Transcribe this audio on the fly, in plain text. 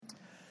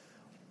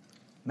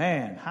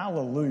Man,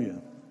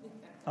 hallelujah.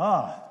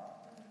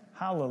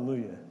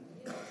 Hallelujah.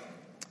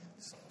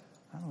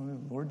 I don't know,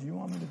 Lord, do you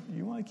want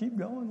to keep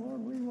going,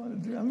 Lord? What do you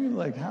want to do? I mean,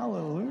 like,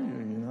 hallelujah,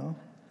 you know.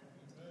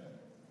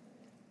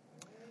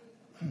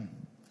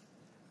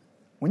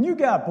 When you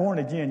got born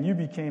again, you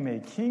became a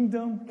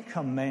kingdom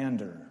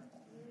commander.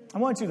 I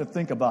want you to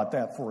think about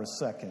that for a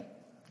second.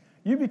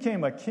 You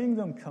became a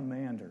kingdom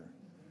commander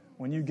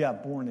when you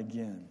got born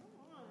again.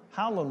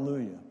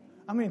 Hallelujah.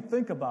 I mean,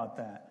 think about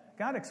that.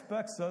 God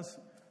expects us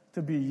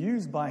to be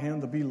used by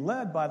Him, to be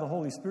led by the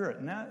Holy Spirit.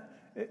 And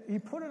He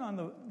put it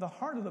on the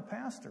heart of the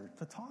pastor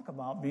to talk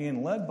about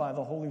being led by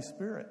the Holy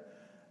Spirit.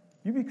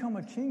 You become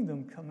a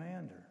kingdom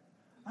commander.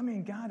 I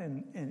mean, God,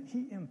 and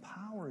He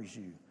empowers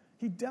you.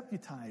 He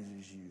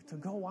deputizes you to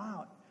go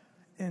out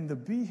and to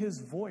be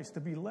His voice, to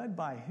be led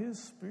by His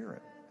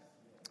Spirit.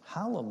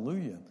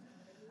 Hallelujah.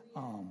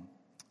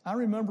 I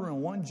remember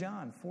in 1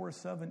 John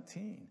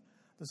 4:17,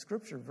 the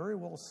scripture very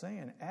well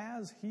saying,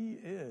 as He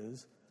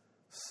is,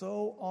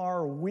 so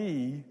are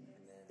we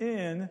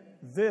in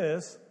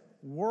this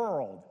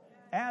world.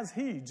 As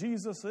He,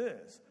 Jesus,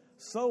 is,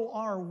 so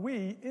are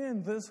we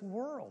in this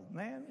world.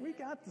 Man, we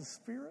got the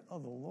Spirit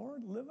of the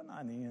Lord living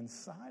on the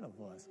inside of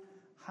us.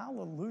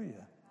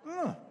 Hallelujah.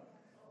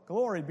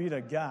 Glory be to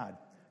God.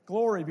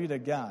 Glory be to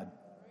God.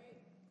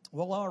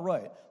 Well, all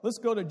right. Let's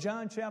go to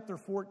John chapter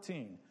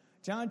 14.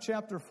 John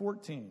chapter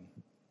 14.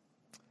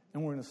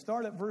 And we're going to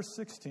start at verse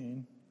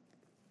 16.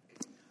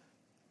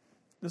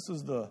 This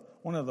is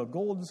one of the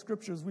golden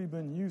scriptures we've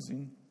been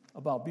using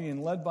about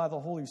being led by the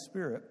Holy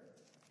Spirit.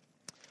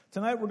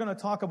 Tonight we're going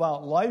to talk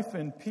about life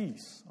and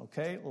peace,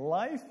 okay?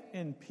 Life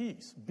and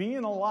peace.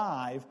 Being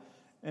alive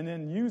and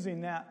then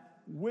using that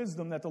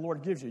wisdom that the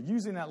Lord gives you,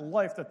 using that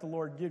life that the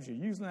Lord gives you,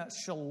 using that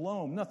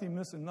shalom, nothing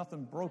missing,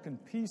 nothing broken,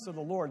 peace of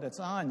the Lord that's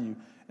on you,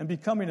 and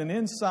becoming an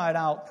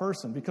inside-out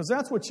person, because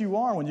that's what you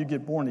are when you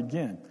get born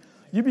again.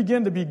 You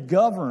begin to be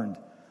governed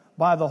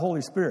by the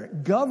Holy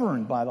Spirit,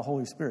 governed by the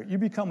Holy Spirit. You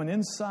become an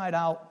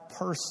inside-out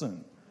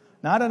person,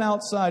 not an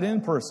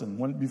outside-in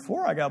person.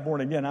 Before I got born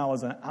again, I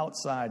was an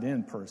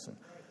outside-in person,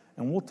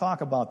 and we'll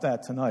talk about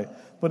that tonight.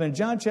 But in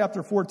John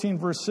chapter 14,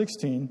 verse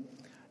 16,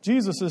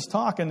 Jesus is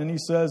talking, and He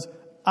says,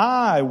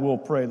 I will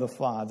pray the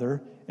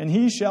Father, and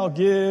He shall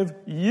give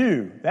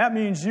you. That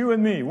means you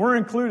and me. We're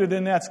included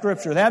in that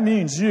scripture. That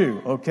means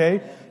you,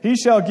 okay? He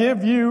shall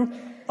give you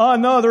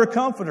another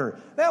comforter.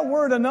 That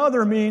word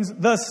another means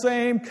the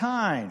same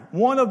kind.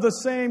 One of the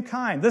same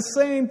kind. The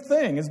same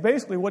thing is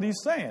basically what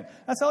He's saying.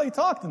 That's how He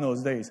talked in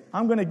those days.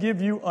 I'm going to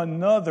give you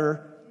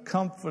another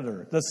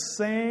comforter. The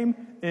same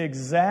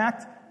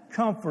exact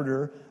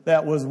comforter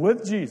that was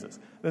with Jesus.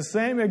 The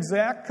same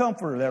exact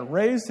comforter that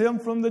raised Him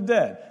from the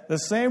dead. The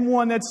same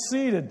one that's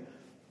seated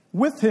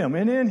with Him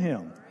and in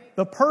Him.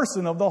 The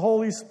person of the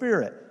Holy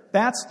Spirit.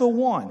 That's the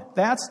one.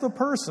 That's the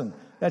person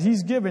that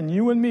He's given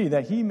you and me,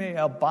 that He may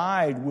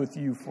abide with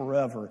you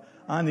forever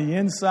on the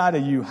inside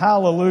of you.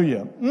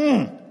 Hallelujah.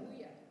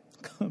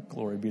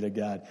 Glory be to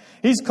God.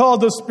 He's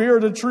called the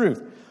Spirit of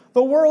truth.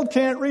 The world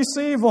can't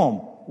receive Him.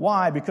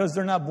 Why? Because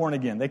they're not born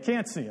again. They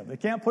can't see Him. They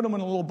can't put Him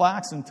in a little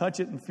box and touch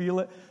it and feel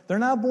it. They're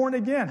not born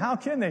again. How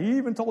can they? He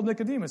even told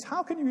Nicodemus,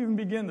 how can you even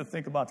begin to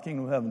think about the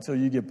kingdom of heaven until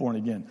you get born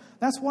again?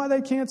 That's why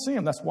they can't see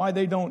Him. That's why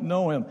they don't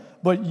know Him.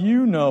 But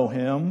you know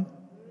Him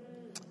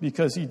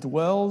because He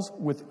dwells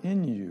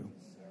within you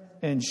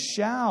and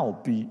shall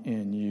be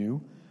in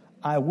you.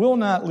 I will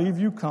not leave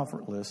you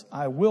comfortless.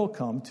 I will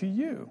come to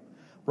you.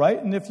 Right?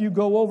 And if you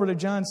go over to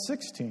John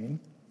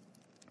 16...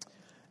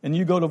 and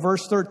you go to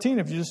verse 13,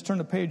 if you just turn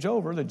the page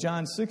over to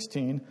John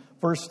 16,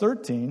 verse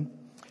 13,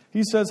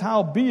 He says,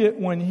 howbeit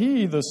when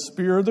He, the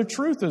Spirit of the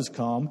truth, is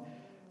come,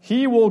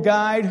 He will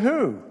guide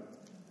who?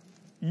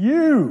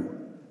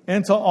 You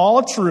into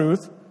all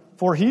truth,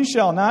 for He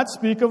shall not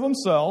speak of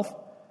Himself.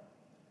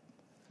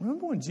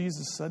 Remember when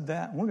Jesus said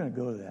that? We're going to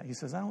go to that. He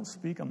says, I don't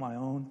speak on my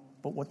own,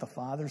 but what the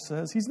Father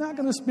says. He's not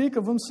going to speak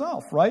of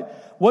Himself, right?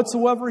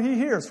 Whatsoever He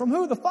hears. From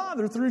who? The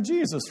Father through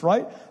Jesus,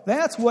 right?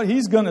 That's what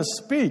He's going to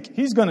speak.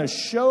 He's going to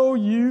show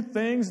you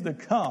things to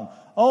come.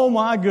 Oh,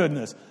 my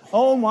goodness.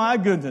 Oh, my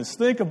goodness.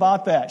 Think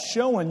about that.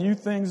 Showing you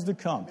things to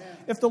come.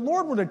 If the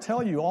Lord were to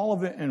tell you all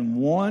of it in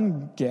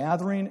one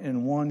gathering,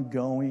 in one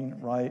going,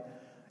 right,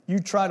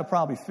 you'd try to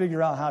probably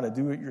figure out how to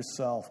do it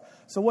yourself.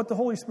 So what the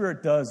Holy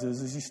Spirit does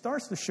is He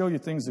starts to show you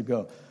things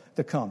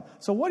to come.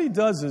 So what He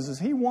does is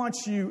He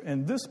wants you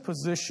in this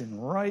position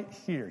right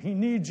here. He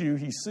needs you.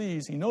 He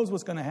sees. He knows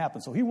what's going to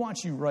happen. So He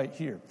wants you right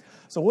here.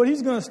 So what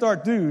He's going to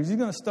start doing is He's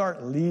going to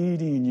start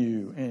leading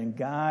you and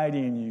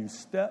guiding you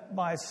step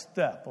by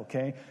step,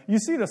 okay? You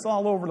see this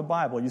all over the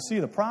Bible. You see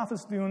the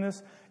prophets doing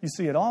this. You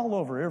see it all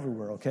over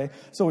everywhere, okay?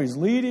 So He's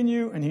leading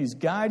you and He's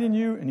guiding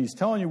you and He's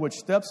telling you which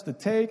steps to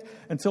take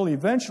until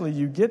eventually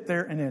you get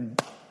there and then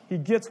He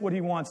gets what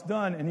He wants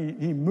done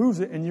and He moves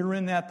it and you're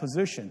in that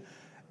position.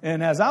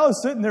 And as I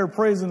was sitting there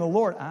praising the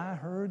Lord, I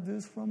heard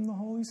this from the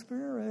Holy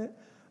Spirit.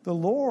 The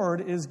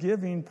Lord is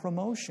giving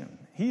promotion.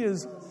 He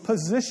is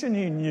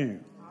positioning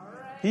you.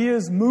 He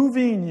is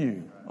moving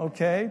you,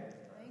 okay,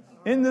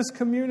 in this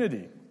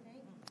community.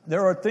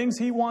 There are things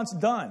he wants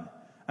done.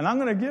 And I'm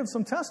going to give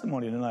some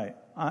testimony tonight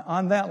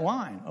on that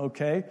line,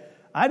 okay?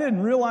 I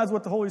didn't realize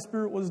what the Holy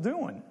Spirit was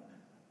doing.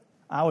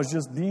 I was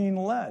just being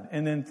led,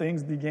 and then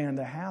things began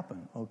to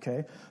happen,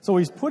 okay? So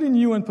he's putting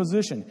you in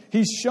position.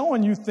 He's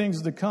showing you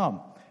things to come.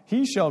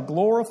 He shall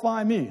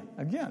glorify me.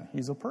 Again,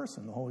 he's a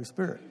person, the Holy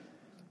Spirit.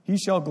 He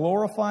shall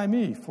glorify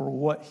me for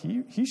what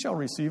he shall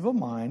receive of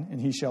mine, and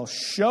he shall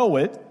show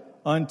it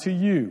unto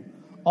you.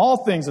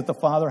 All things that the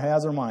Father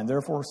has are mine.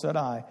 Therefore said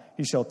I,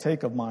 he shall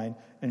take of mine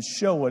and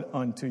show it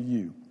unto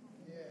you.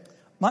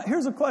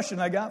 Here's a question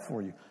I got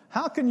for you.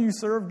 How can you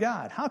serve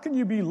God? How can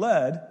you be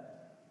led?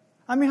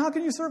 How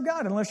can you serve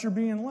God unless you're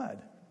being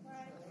led?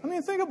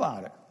 Think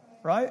about it,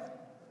 right?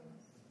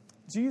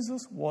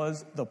 Jesus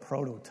was the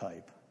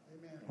prototype,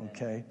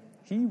 okay?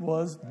 He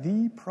was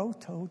the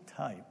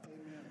prototype.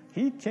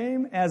 He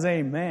came as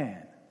a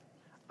man.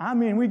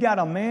 We got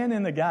a man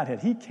in the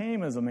Godhead. He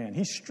came as a man.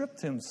 He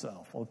stripped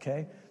himself,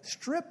 okay?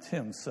 Stripped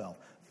himself.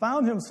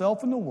 Found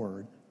himself in the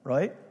Word,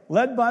 right?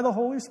 Led by the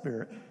Holy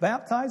Spirit.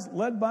 Baptized,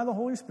 led by the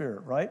Holy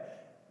Spirit, right?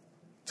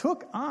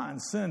 Took on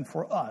sin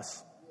for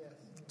us.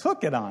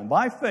 Took it on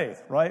by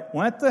faith, right?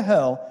 Went to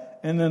hell,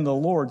 and then the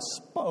Lord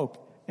spoke,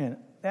 and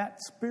that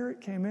Spirit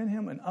came in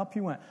him, and up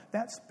he went.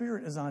 That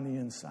Spirit is on the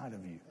inside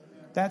of you.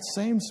 That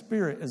same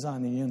Spirit is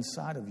on the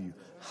inside of you.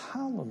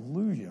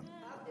 Hallelujah.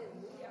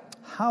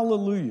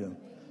 Hallelujah.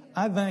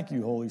 I thank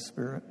you, Holy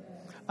Spirit.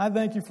 I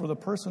thank you for the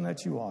person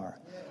that you are.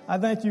 I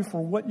thank you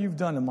for what you've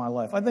done in my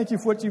life. I thank you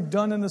for what you've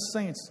done in the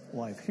saints'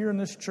 life here in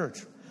this church.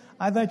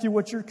 I thank you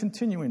what you're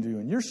continuing to do,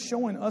 and you're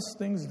showing us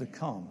things to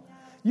come.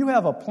 You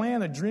have a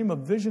plan, a dream, a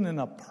vision, and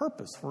a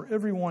purpose for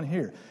everyone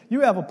here.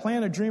 You have a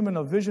plan, a dream, and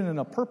a vision, and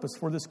a purpose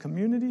for this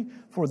community,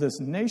 for this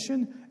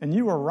nation, and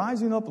you are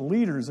rising up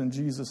leaders in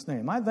Jesus'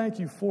 name. I thank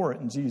you for it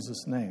in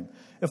Jesus' name.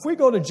 If we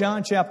go to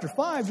John chapter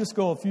 5, just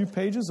go a few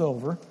pages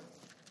over.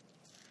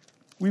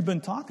 We've been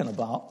talking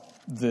about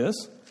this,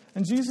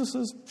 and Jesus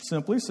has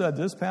simply said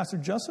this. Pastor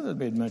Justin had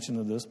made mention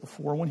of this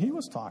before when he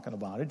was talking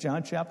about it.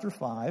 John chapter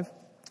 5,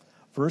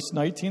 verse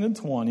 19 and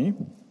 20.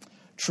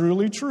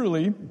 Truly,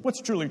 truly.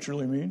 What's truly,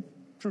 truly mean?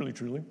 Truly,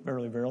 truly.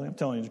 Verily, verily. I'm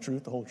telling you the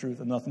truth, the whole truth,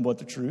 and nothing but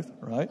the truth,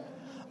 right?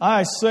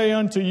 I say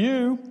unto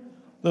you,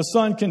 the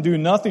Son can do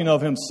nothing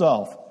of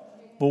himself,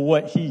 but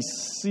what he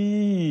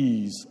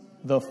sees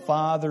the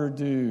Father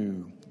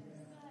do.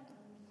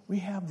 We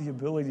have the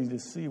ability to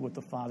see what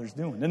the Father's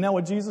doing. Isn't that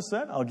what Jesus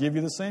said? I'll give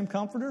you the same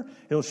comforter.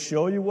 He'll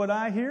show you what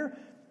I hear.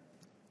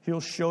 He'll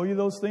show you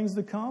those things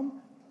to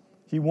come.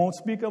 He won't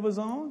speak of his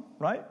own,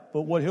 right?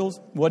 But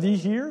what he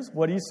hears,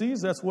 what he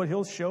sees, that's what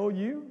he'll show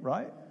you,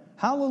 right?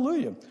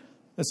 Hallelujah.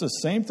 It's the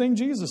same thing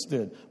Jesus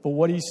did. But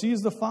what he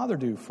sees the Father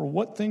do, for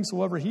what things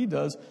soever he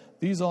does,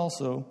 these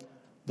also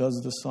does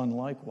the Son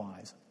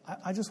likewise.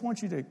 I just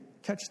want you to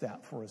catch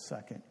that for a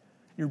second.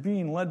 You're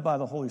being led by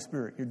the Holy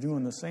Spirit. You're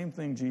doing the same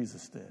thing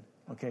Jesus did,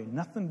 okay?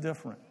 Nothing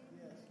different.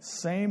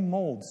 Same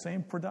mold,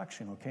 same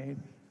production, okay?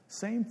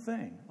 Same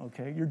thing,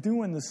 okay? You're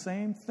doing the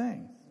same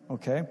thing,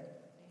 okay?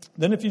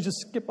 Then if you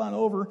just skip on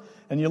over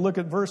and you look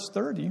at verse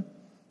 30,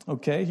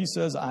 okay, he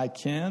says, I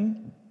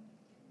can.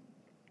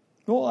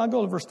 Well, I'll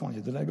go to verse 20.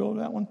 Did I go to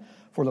that one?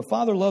 For the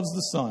Father loves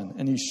the Son,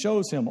 and he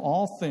shows him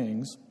all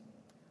things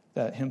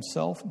that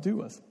himself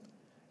doeth.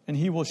 And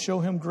he will show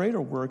him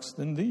greater works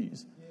than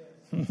these,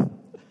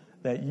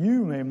 that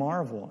you may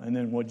marvel. And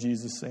then what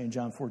Jesus said in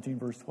John 14,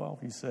 verse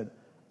 12, he said,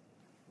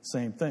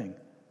 same thing.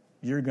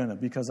 You're going to,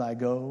 because I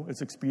go,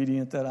 it's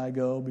expedient that I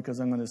go, because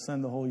I'm going to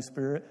send the Holy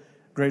Spirit.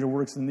 Greater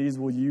works than these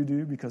will you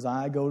do because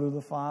I go to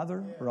the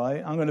Father,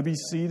 right? I'm going to be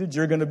seated.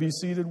 You're going to be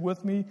seated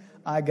with me.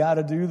 I got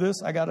to do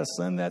this. I got to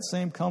send that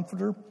same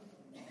comforter.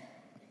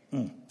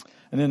 And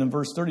then in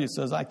verse 30 it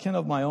says, I can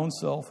of my own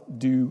self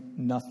do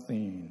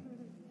nothing.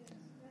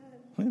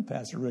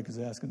 Pastor Rick is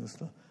asking us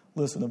to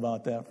listen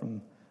about that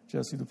from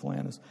Jesse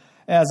Duplantis.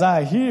 As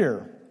I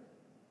hear,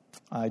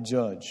 I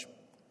judge,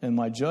 and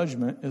my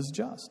judgment is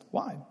just.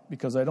 Why?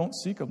 Because I don't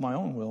seek of my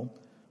own will,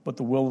 but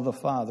the will of the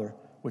Father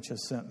which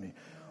has sent me.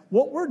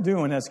 What we're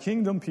doing as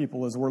kingdom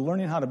people is we're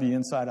learning how to be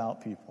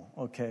inside-out people,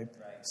 okay?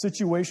 Right.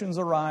 Situations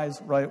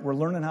arise, right? We're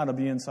learning how to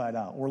be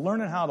inside-out. We're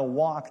learning how to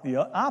walk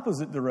the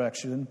opposite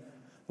direction.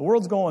 The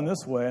world's going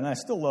this way, and I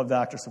still love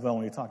Dr. Savelle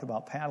when he talked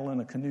about paddling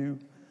a canoe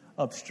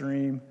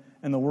upstream,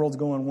 and the world's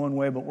going one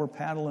way, but we're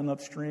paddling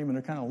upstream, and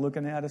they're kind of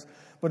looking at us.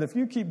 But if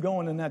you keep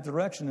going in that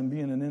direction and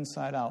being an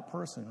inside-out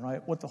person,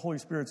 right, what the Holy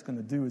Spirit's going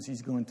to do is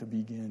he's going to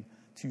begin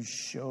to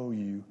show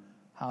you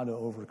how to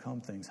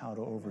overcome things, how to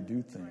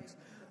overdo things.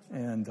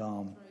 And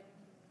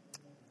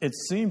it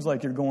seems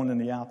like you're going in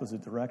the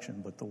opposite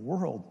direction, but the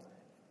world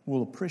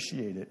will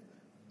appreciate it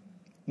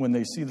when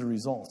they see the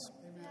results.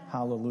 Amen.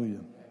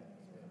 Hallelujah.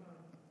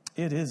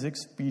 It is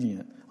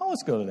expedient. Oh,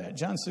 let's go to that.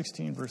 John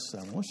 16, verse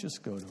 7. Let's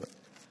just go to it.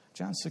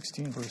 John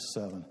 16, verse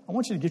 7. I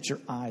want you to get your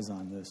eyes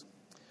on this.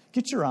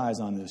 Get your eyes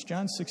on this.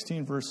 John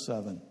 16, verse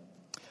 7.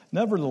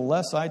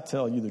 Nevertheless, I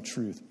tell you the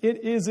truth.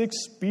 It is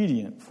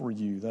expedient for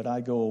you that I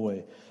go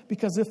away.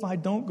 Because if I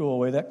don't go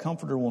away, that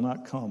Comforter will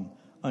not come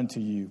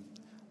unto you.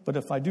 But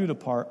if I do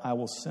depart, I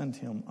will send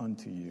him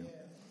unto you.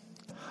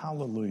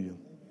 Hallelujah.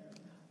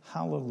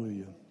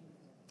 Hallelujah.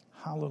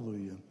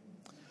 Hallelujah.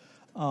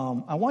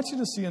 I want you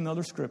to see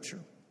another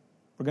scripture.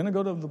 We're going to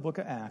go to the book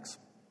of Acts.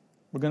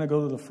 We're going to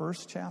go to the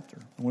first chapter,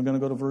 and we're going to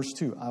go to verse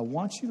 2. I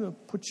want you to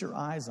put your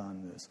eyes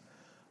on this.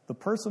 The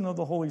person of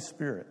the Holy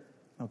Spirit,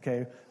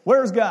 okay?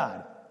 Where's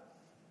God?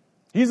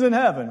 He's in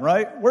heaven,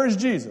 right? Where's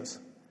Jesus?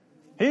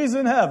 He's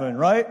in heaven,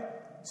 right?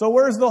 So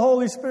where's the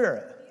Holy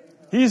Spirit?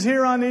 He's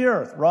here on the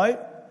earth, right?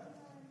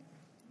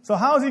 So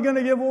how's he going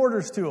to give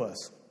orders to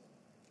us?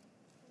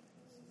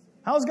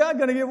 How's God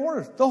going to give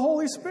orders? The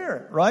Holy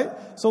Spirit, right?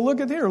 So look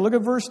at here. Look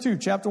at verse 2,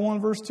 chapter 1,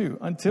 verse 2.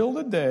 Until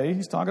the day,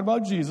 he's talking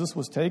about Jesus,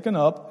 was taken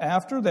up.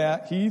 After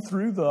that, he,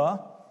 through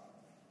the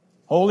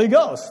Holy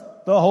Ghost,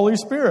 the Holy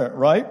Spirit,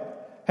 right,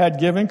 had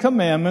given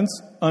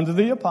commandments unto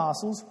the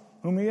apostles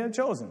whom he had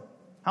chosen.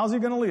 How's he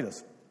going to lead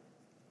us?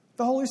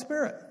 The Holy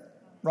Spirit,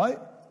 right?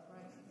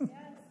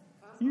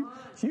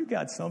 You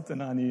got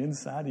something on the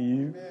inside of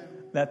you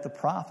that the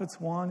prophets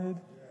wanted,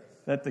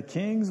 that the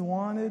kings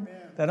wanted,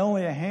 that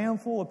only a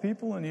handful of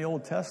people in the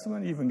Old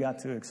Testament even got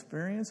to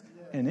experience,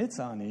 and it's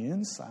on the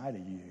inside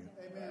of you.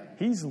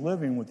 He's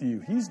living with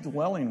you. He's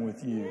dwelling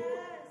with you.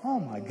 Oh,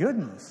 my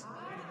goodness.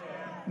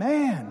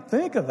 Man,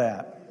 think of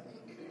that.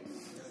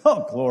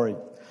 Oh, glory.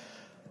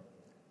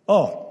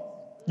 Oh,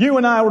 you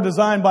and I were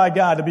designed by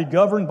God to be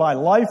governed by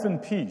life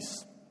and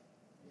peace,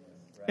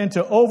 and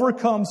to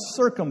overcome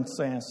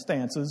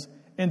circumstances,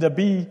 and to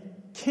be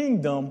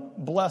kingdom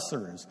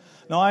blessers.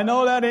 Now, I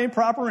know that ain't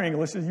proper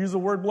English to use the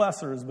word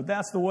blessers, but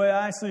that's the way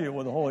I see it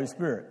with the Holy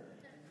Spirit.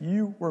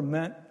 You were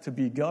meant to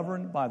be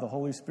governed by the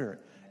Holy Spirit.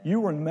 You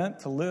were meant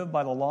to live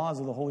by the laws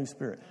of the Holy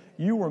Spirit.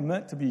 You were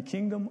meant to be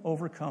kingdom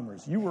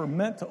overcomers. You were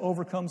meant to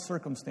overcome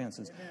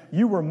circumstances.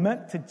 You were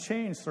meant to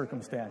change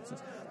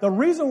circumstances. The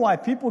reason why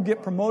people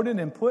get promoted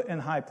and put in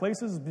high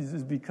places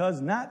is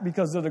because, not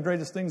because they're the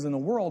greatest things in the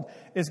world,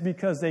 it's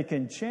because they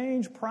can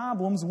change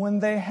problems when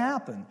they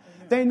happen.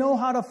 They know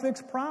how to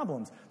fix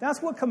problems.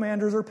 That's what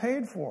commanders are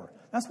paid for.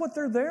 That's what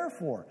they're there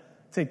for,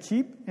 to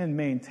keep and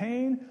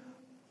maintain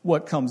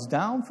what comes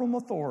down from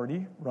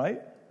authority,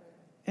 right?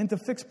 And to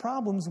fix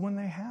problems when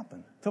they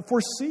happen, to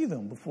foresee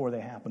them before they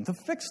happen, to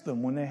fix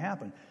them when they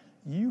happen.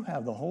 You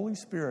have the Holy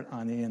Spirit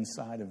on the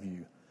inside of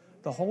you.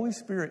 The Holy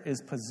Spirit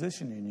is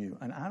positioning you.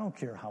 And I don't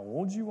care how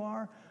old you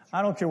are.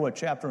 I don't care what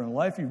chapter in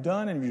life you've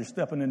done, and if you're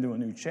stepping into a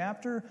new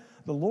chapter.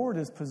 The Lord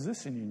is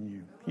positioning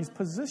you. He's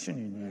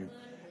positioning you.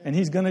 And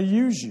He's going to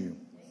use you.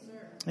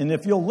 And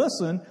if you'll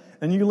listen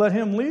and you let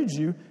Him lead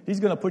you, He's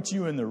going to put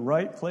you in the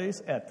right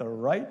place at the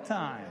right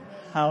time.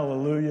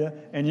 Hallelujah.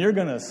 And you're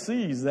going to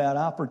seize that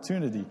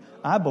opportunity.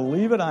 I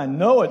believe it. I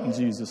know it in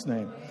Jesus'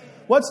 name.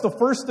 What's the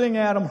first thing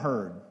Adam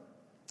heard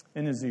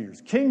in his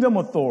ears? Kingdom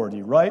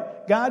authority,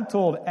 right? God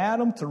told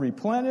Adam to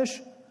replenish,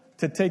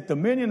 to take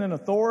dominion and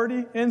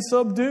authority, and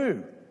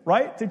subdue,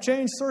 right? To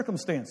change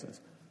circumstances,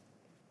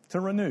 to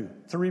renew,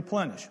 to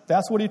replenish.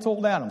 That's what He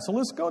told Adam. So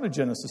let's go to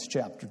Genesis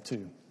chapter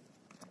 2.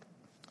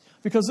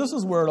 Because this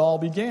is where it all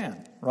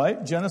began,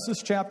 right?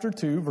 Genesis chapter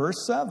 2,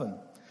 verse 7.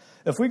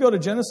 If we go to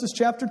Genesis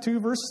chapter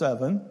 2, verse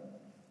 7,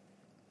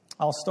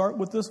 I'll start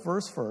with this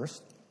verse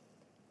first.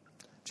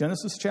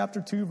 Genesis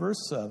chapter 2,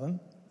 verse 7.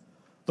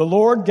 The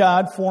Lord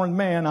God formed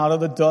man out of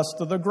the dust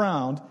of the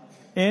ground,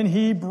 and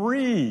He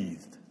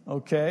breathed,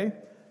 okay?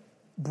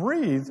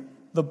 Breathed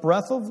the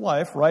breath of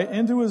life, right,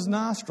 into his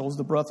nostrils,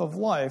 the breath of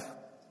life.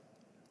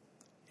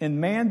 And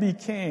man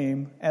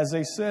became, as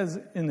they says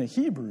in the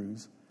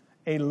Hebrews,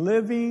 a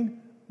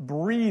living,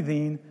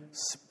 breathing,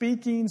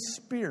 speaking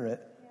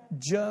spirit,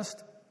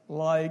 just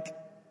like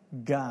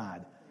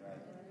God.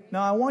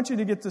 Now, I want you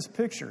to get this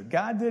picture.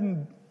 God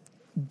didn't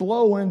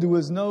blow into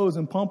his nose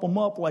and pump him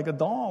up like a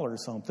doll or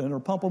something, or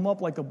pump him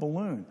up like a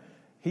balloon.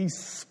 He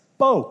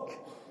spoke.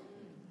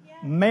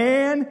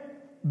 Man,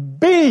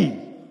 be.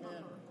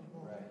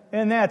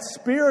 And that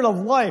spirit of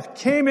life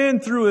came in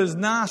through his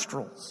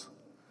nostrils.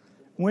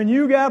 When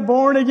you got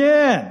born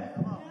again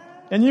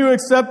and you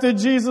accepted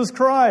Jesus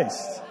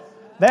Christ,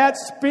 that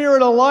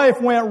spirit of life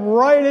went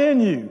right in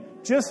you,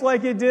 just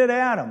like it did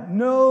Adam.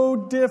 No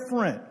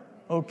different,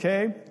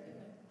 okay?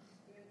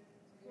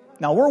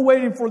 Now, we're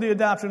waiting for the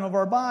adoption of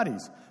our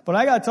bodies. But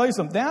I got to tell you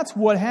something. That's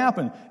what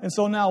happened. And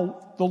so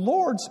now the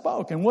Lord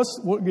spoke. And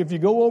if you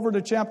go over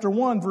to chapter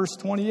 1, verse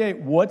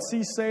 28, what's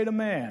He say to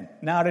man?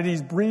 Now that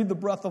He's breathed the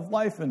breath of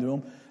life into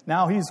him,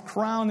 now He's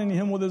crowning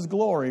him with His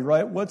glory,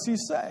 right? What's He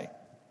say?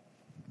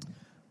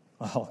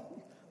 Well,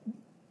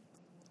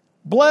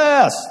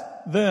 bless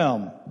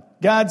them.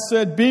 God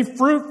said, be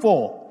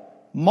fruitful,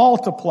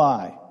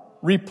 multiply,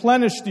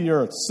 replenish the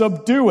earth,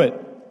 subdue it,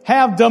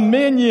 have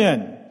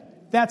dominion.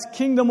 That's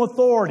kingdom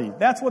authority.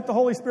 That's what the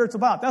Holy Spirit's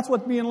about. That's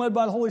what being led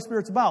by the Holy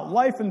Spirit's about.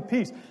 Life and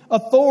peace.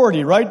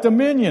 Authority, right?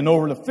 Dominion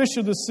over the fish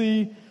of the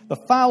sea, the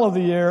fowl of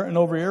the air, and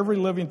over every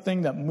living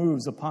thing that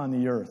moves upon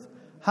the earth.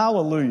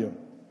 Hallelujah.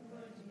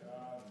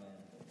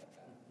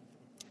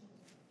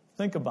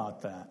 Think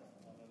about that.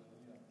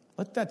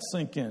 Let that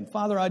sink in.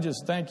 Father, I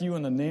just thank You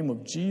in the name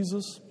of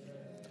Jesus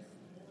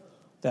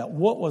that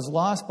what was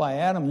lost by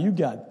Adam, You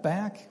got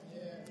back.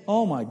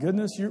 Oh my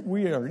goodness,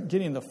 we are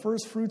getting the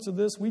first fruits of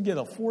this. We get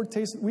a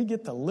foretaste. We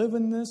get to live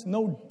in this.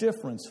 No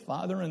difference,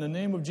 Father, in the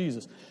name of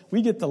Jesus.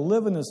 We get to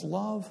live in this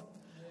love.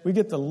 We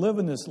get to live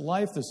in this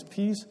life, this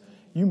peace.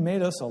 You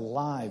made us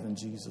alive in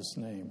Jesus'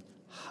 name.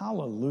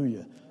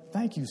 Hallelujah.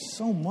 Thank you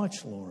so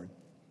much, Lord.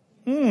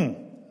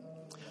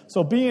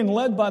 So being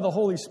led by the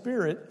Holy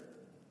Spirit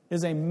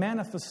is a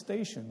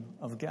manifestation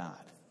of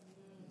God.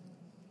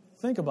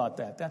 Think about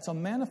that. That's a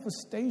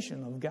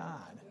manifestation of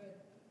God.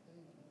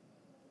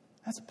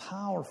 That's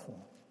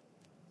powerful.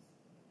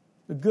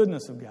 The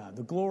goodness of God,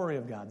 the glory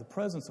of God, the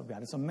presence of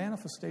God. It's a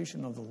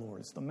manifestation of the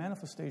Lord. It's the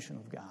manifestation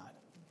of God.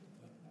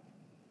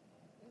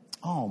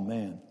 Oh,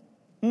 man.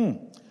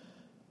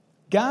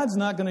 God's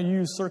not going to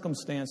use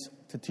circumstance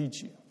to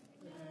teach you.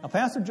 Now,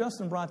 Pastor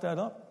Justin brought that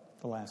up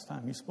the last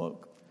time he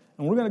spoke.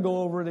 And we're going to go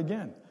over it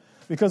again.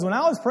 Because when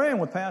I was praying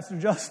with Pastor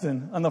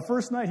Justin on the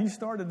first night he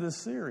started this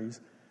series,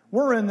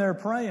 we're in there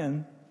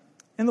praying,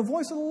 and the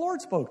voice of the Lord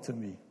spoke to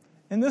me.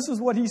 And this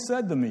is what he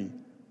said to me.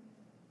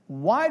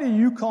 Why do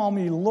you call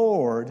me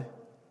Lord,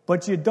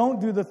 but you don't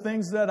do the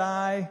things that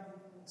I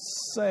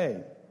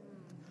say?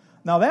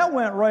 Now that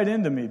went right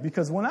into me,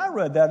 because when I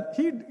read that,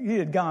 he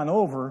had gone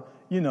over,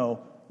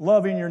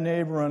 loving your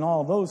neighbor and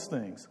all those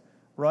things,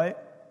 right?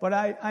 But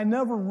I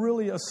never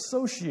really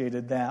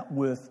associated that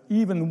with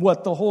even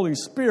what the Holy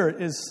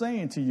Spirit is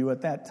saying to you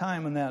at that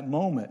time in that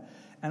moment.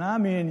 And I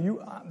mean,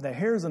 the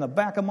hairs in the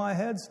back of my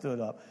head stood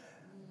up.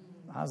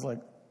 I was like,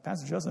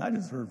 Pastor Justin, I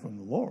just heard from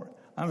the Lord.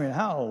 I mean,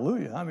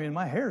 hallelujah. I mean,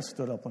 my hair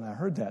stood up when I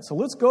heard that. So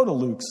let's go to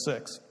Luke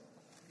 6.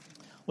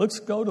 Let's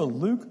go to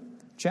Luke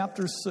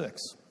chapter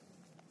 6.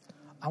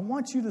 I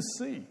want you to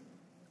see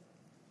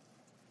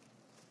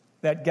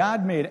that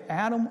God made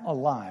Adam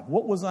alive.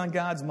 What was on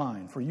God's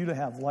mind? For you to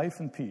have life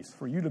and peace,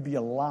 for you to be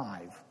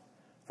alive,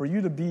 for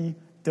you to be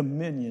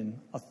dominion,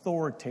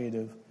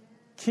 authoritative,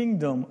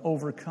 kingdom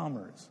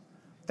overcomers.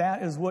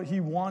 That is what he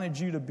wanted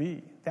you to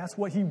be. That's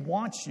what he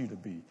wants you to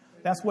be.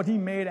 That's what he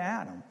made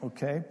Adam,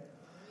 okay?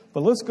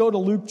 But let's go to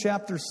Luke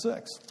chapter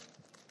 6.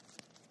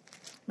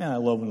 Man, I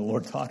love when the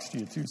Lord talks to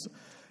you too. So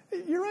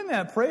you're in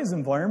that praise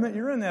environment.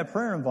 You're in that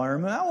prayer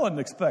environment. I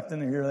wasn't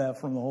expecting to hear that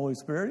from the Holy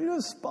Spirit. He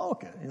just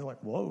spoke it. He's like,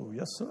 whoa,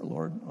 yes, sir,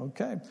 Lord.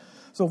 Okay.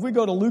 So if we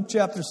go to Luke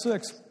chapter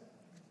 6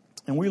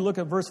 and we look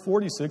at verse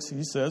 46,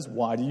 he says,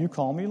 why do you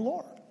call me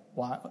Lord?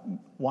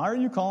 Why are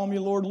you calling me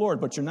Lord,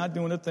 Lord, but you're not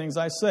doing the things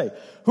I say?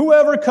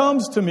 Whoever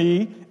comes to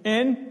me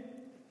and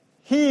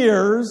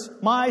hears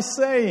my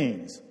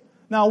sayings.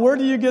 Now, where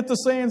do you get the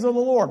sayings of the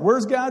Lord?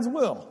 Where's God's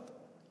will?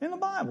 In the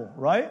Bible,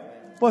 right?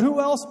 But who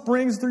else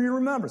brings to your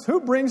remembrance?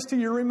 Who brings to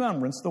your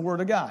remembrance the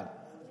Word of God?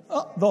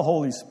 The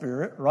Holy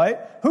Spirit, right?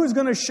 Who's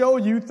going to show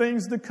you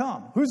things to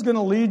come? Who's going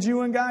to lead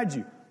you and guide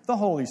you? The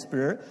Holy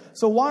Spirit.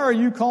 So why are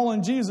you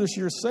calling Jesus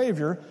your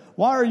Savior?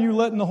 Why are you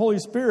letting the Holy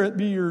Spirit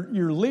be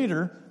your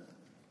leader?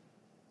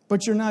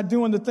 But you're not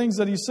doing the things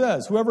that he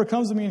says. Whoever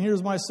comes to me and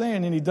hears my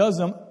saying and he does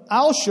them,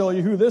 I'll show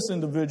you who this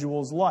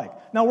individual is like.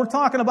 Now, we're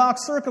talking about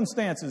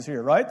circumstances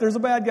here, right? There's a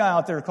bad guy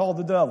out there called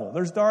the devil.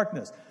 There's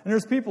darkness. And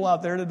there's people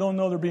out there that don't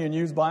know they're being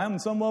used by him,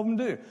 and some of them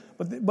do.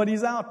 But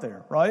he's out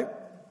there, right?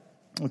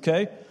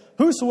 Okay?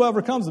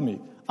 Whosoever comes to me,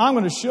 I'm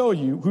going to show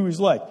you who he's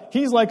like.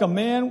 He's like a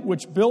man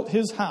which built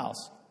his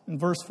house. In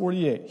verse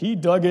 48, he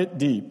dug it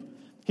deep.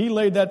 He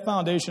laid that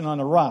foundation on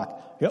a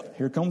rock. Yep,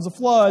 here comes the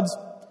floods.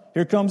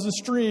 Here comes the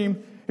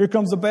stream. Here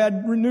comes a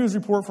bad news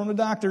report from the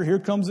doctor. Here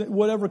comes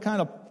whatever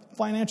kind of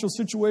financial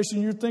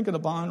situation you're thinking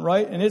upon,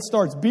 right? And it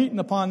starts beating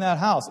upon that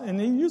house. And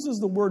he uses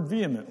the word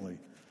vehemently.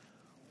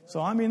 So,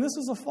 I mean, this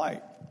is a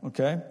fight,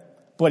 okay?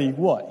 But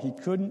he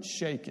couldn't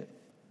shake it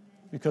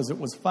because it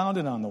was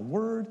founded on the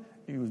Word.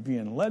 He was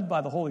being led by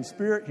the Holy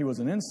Spirit. He was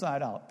an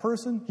inside-out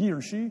person. He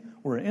or she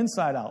were an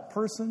inside-out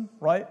person,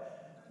 right?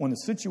 When the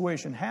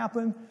situation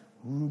happened,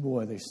 ooh,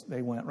 boy,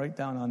 they went right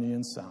down on the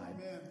inside.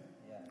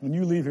 When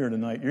you leave here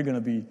tonight, you're going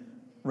to be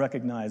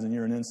recognizing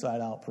you're an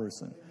inside-out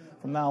person.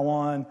 From now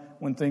on,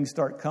 when things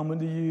start coming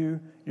to you,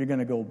 you're going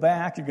to go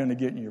back. You're going to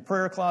get in your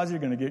prayer closet. You're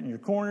going to get in your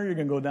corner. You're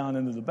going to go down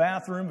into the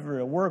bathroom. If you're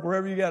at work,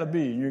 wherever you got to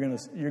be, you're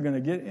going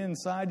to get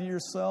inside to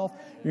yourself.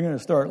 You're going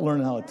to start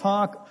learning how to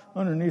talk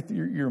underneath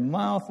your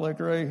mouth, like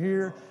right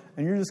here,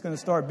 and you're just going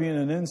to start being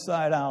an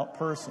inside-out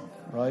person,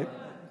 right?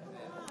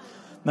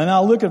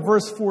 Now look at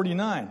verse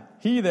 49.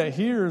 He that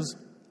hears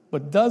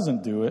but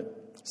doesn't do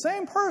it,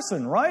 same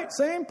person, right?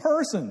 Same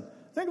person.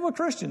 Think of a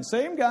Christian,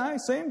 same guy,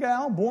 same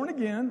gal, born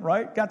again,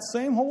 right? Got the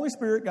same Holy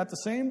Spirit, got the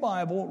same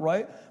Bible,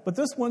 right? But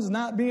this one's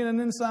not being an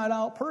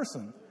inside-out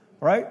person,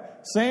 right?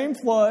 Same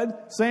flood,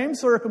 same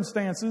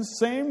circumstances,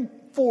 same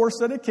force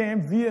that it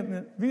came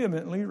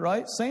vehemently,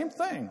 right? Same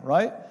thing,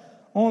 right?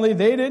 Only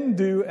they didn't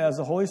do as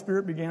the Holy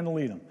Spirit began to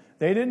lead them.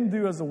 They didn't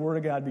do as the Word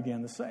of God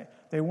began to say.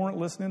 They weren't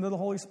listening to the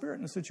Holy Spirit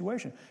in the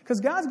situation. Because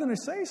God's going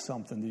to say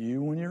something to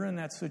you when you're in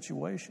that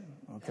situation,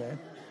 okay?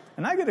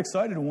 And I get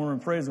excited when we're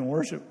in praise and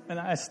worship, and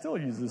I still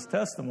use this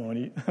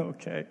testimony,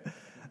 okay?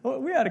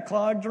 Well, we had a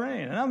clogged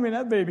drain, and I mean,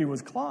 that baby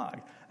was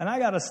clogged. And I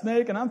got a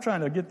snake, and I'm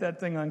trying to get that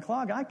thing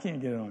unclogged. I can't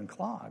get it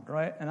unclogged,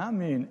 right? And I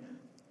mean,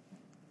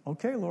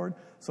 Okay, Lord.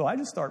 So I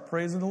just start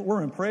praising.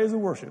 We're in praise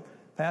and worship.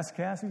 Pastor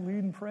Cassie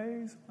leading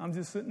praise. I'm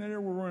just sitting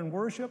there where we're in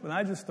worship, and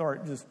I just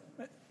start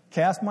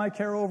cast my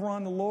care over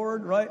on the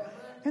Lord, right?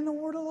 And the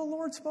word of the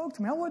Lord spoke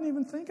to me. I wasn't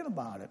even thinking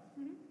about it.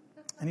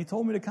 And he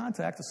told me to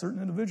contact a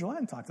certain individual. I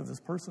hadn't talked to this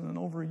person in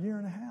over a year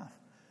and a half.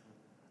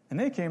 And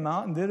they came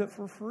out and did it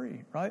for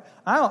free, right?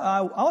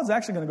 I was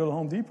actually going to go to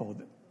Home Depot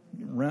to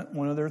rent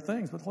one of their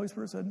things, but the Holy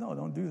Spirit said, no,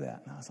 don't do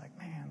that. And I was like,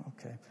 man,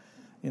 okay.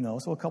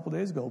 So a couple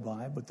days go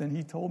by, but then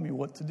he told me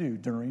what to do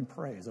during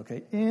praise,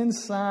 okay?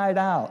 Inside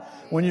out.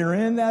 When you're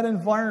in that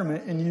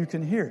environment and you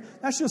can hear.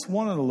 That's just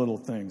one of the little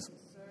things,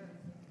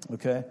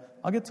 okay?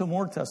 I'll get to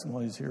more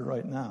testimonies here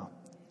right now.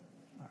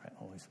 All right,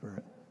 Holy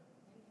Spirit.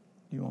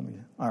 You want me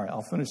to? All right,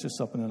 I'll finish this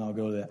up and then I'll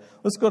go to that.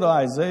 Let's go to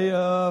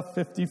Isaiah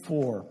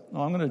 54.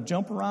 Now, I'm going to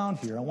jump around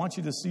here. I want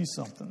you to see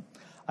something.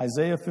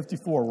 Isaiah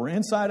 54. We're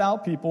inside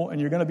out people, and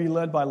you're going to be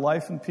led by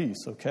life and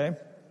peace, okay?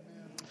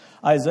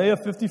 Isaiah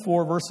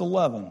 54, verse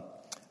 11.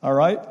 All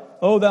right?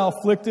 O thou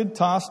afflicted,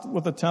 tossed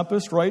with a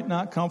tempest, right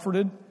not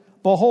comforted.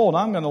 Behold,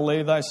 I'm going to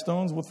lay thy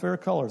stones with fair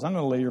colors. I'm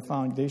going to lay your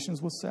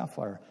foundations with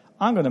sapphire.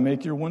 I'm going to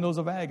make your windows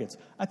of agates.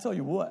 I tell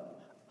you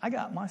what, I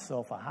got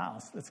myself a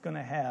house that's going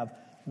to have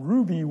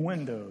ruby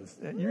windows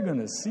that you're going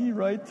to see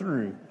right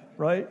through,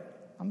 right?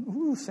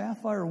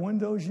 Sapphire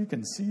windows you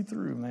can see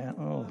through, man.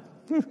 Oh,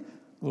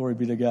 glory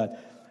be to God.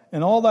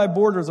 And all thy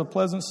borders of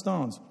pleasant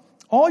stones.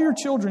 All your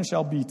children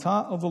shall be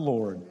taught of the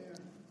Lord.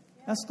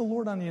 That's the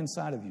Lord on the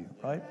inside of you,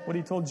 right? What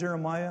he told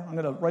Jeremiah, I'm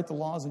going to write the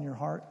laws in your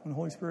heart when the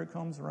Holy Spirit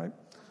comes, right?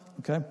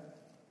 Okay?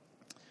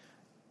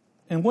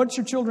 And what's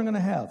your children going to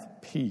have?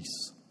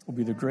 Peace will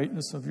be the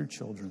greatness of your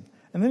children.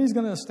 And then he's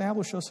going to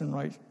establish us in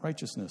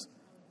righteousness.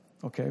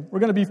 Okay? We're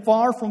going to be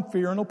far from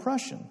fear and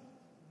oppression.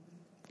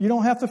 You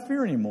don't have to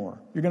fear anymore.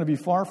 You're going to be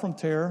far from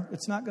terror.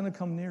 It's not going to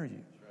come near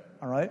you.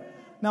 All right?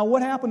 Now,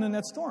 what happened in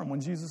that storm when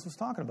Jesus was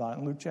talking about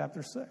it in Luke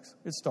chapter 6?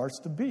 It starts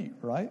to beat,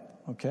 right?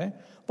 Okay?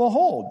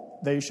 Behold,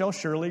 they shall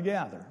surely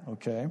gather,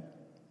 okay?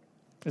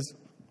 The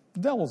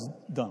devil's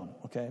dumb,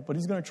 okay? But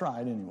he's going to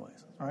try it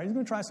anyways, all right? He's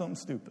going to try something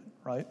stupid,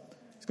 right?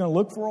 He's going to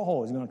look for a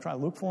hole. He's going to try to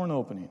look for an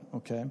opening,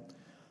 okay?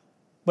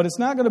 But it's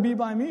not going to be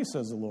by me,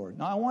 says the Lord.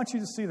 Now, I want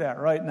you to see that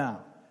right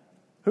now.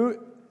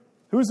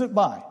 Who's it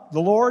by?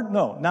 The Lord?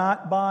 No,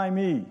 not by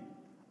me.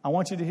 I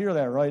want you to hear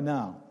that right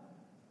now.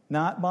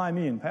 Not by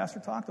me. And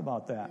Pastor talked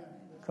about that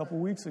a couple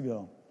weeks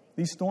ago.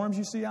 These storms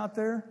you see out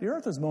there, the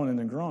earth is moaning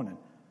and groaning.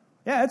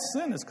 Yeah, it's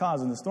sin that's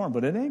causing the storm,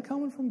 but it ain't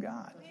coming from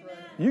God.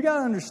 You got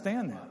to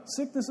understand that.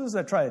 Sicknesses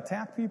that try to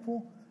attack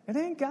people, it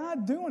ain't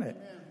God doing it.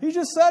 He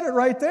just said it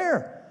right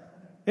there.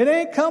 It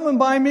ain't coming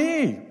by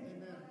me.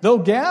 They'll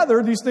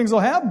gather, these things will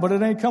happen, but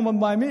it ain't coming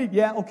by me.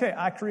 Yeah, okay,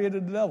 I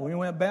created the devil. He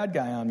went bad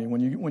guy on me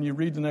when you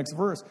read the next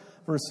verse,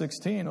 verse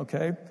 16,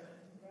 okay?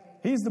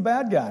 He's the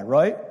bad guy,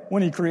 right?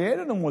 When he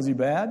created him, was he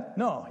bad?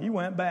 No, he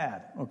went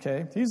bad,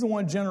 okay? He's the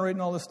one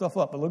generating all this stuff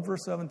up. But look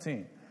verse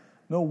 17.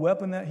 No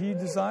weapon that he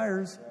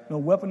desires, no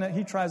weapon that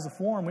he tries to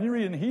form. When you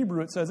read it in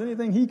Hebrew, it says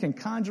anything he can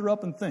conjure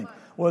up and think,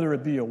 whether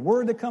it be a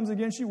word that comes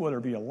against you, whether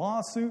it be a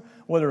lawsuit,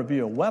 whether it be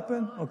a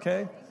weapon,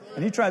 okay?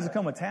 And he tries to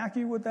come attack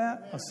you with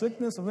that, a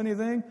sickness of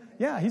anything.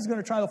 Yeah, he's going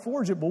to try to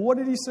forge it. But what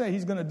did he say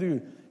he's going to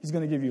do? He's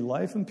going to give you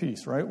life and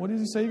peace, right? What did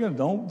he say?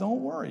 Don't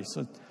worry.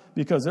 So,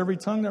 because every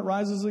tongue that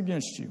rises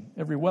against you,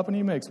 every weapon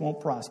he makes won't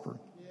prosper.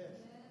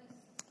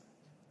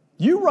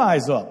 You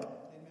rise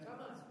up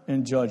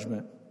in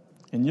judgment,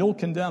 and you'll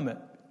condemn it.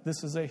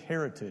 This is a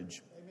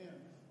heritage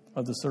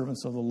of the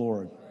servants of the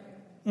Lord.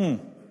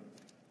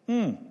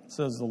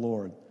 Says the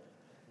Lord.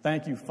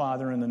 Thank you,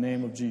 Father, in the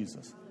name of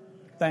Jesus.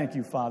 Thank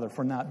you, Father,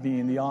 for not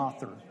being the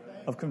author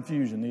of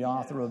confusion, the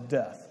author of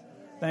death.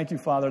 Thank you,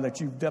 Father, that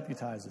you've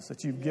deputized us,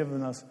 that you've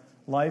given us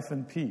life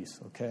and peace,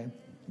 okay?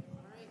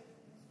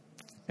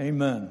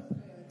 Amen.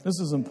 This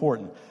is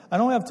important. I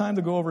don't have time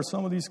to go over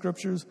some of these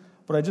scriptures,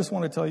 but I just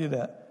want to tell you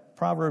that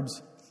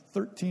Proverbs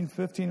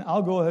 13:15,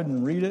 I'll go ahead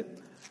and read it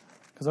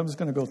because I'm just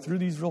going to go through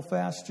these real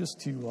fast just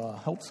to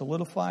help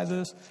solidify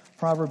this.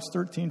 Proverbs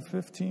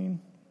 13:15.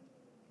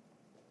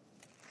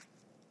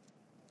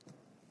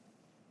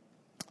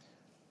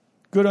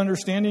 Good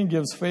understanding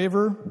gives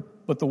favor,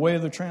 but the way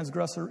of the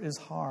transgressor is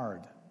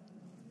hard.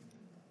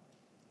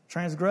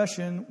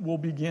 Transgression will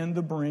begin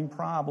to bring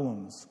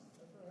problems.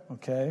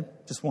 Okay?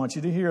 Just want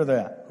you to hear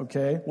that.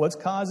 Okay? What's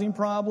causing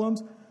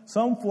problems?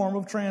 Some form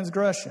of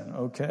transgression.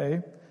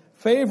 Okay?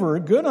 Favor,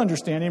 good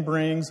understanding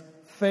brings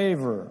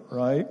favor,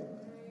 right?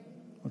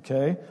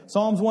 Okay?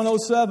 Psalms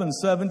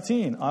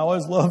 107:17. I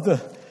always love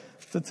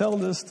to tell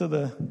this to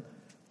the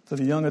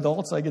young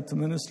adults I get to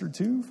minister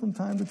to from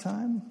time to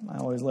time. I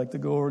always like to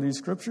go over these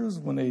scriptures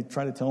when they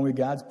try to tell me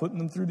God's putting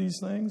them through these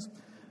things.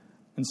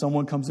 And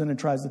someone comes in and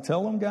tries to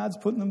tell them God's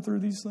putting them through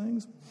these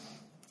things.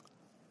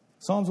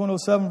 Psalms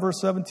 107, verse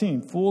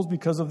 17. Fools,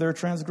 because of their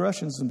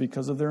transgressions and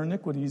because of their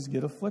iniquities,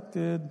 get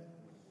afflicted.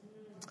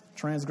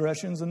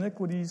 Transgressions,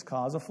 iniquities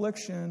cause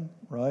affliction,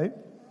 right?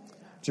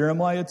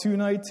 Jeremiah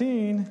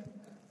 2:19.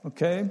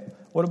 Okay?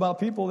 What about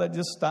people that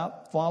just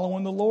stop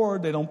following the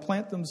Lord? They don't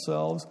plant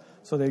themselves,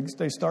 so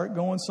they start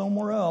going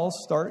somewhere else,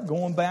 start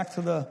going back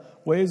to the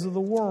ways of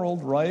the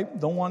world, right?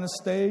 Don't want to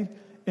stay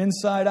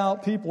inside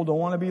out people, don't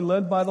want to be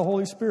led by the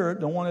Holy Spirit,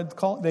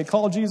 they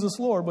call Jesus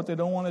Lord, but they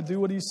don't want to do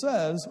what he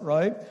says,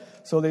 right?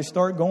 So they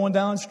start going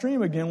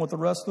downstream again with the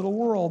rest of the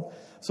world.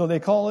 So they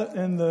call it,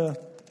 in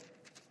the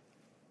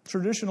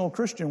traditional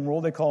Christian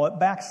world, they call it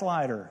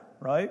backslider,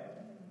 right?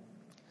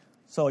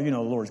 So, the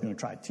Lord's going to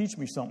try to teach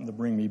me something to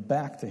bring me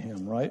back to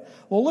him, right?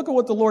 Well, look at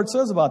what the Lord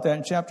says about that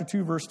in chapter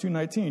 2, verse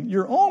 219.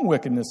 Your own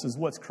wickedness is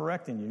what's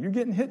correcting you. You're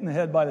getting hit in the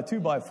head by the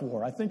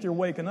 2x4. I think you're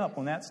waking up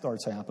when that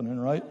starts happening,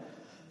 right?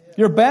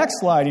 Your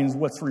backsliding is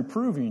what's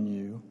reproving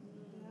you,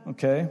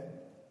 okay?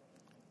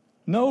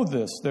 Know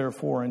this,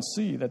 therefore, and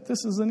see that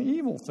this is an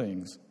evil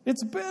thing.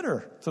 It's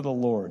bitter to the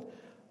Lord,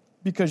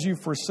 because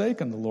you've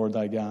forsaken the Lord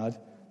thy God,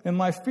 and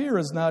my fear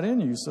is not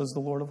in you, says the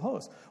Lord of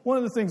hosts. One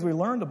of the things we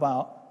learned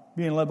about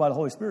being led by the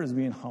Holy Spirit is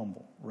being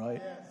humble, right?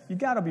 Yes. You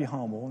got to be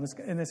humble,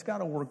 and it's got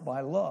to work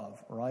by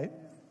love, right?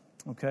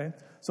 Okay?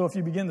 So if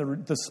you begin to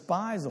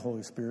despise the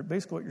Holy Spirit,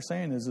 basically what you're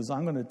saying is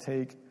I'm going to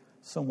take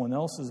someone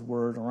else's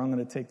word, or I'm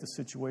going to take the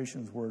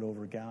situation's word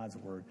over God's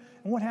word.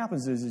 And what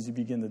happens is you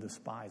begin to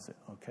despise it,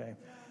 okay?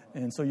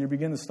 And so you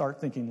begin to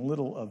start thinking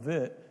little of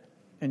it,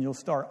 and you'll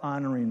start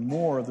honoring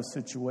more of the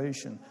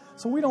situation.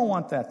 So we don't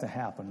want that to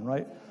happen,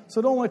 right?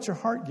 So don't let your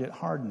heart get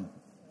hardened.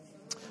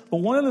 But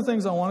one of the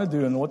things I want to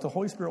do, and what the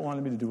Holy Spirit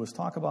wanted me to do, was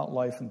talk about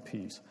life and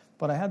peace.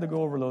 But I had to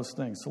go over those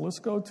things. So let's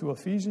go to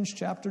Ephesians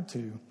chapter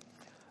 2.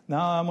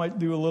 Now I might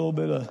do a little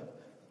bit of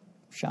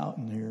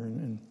shouting here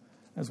and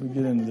as we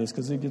get into this,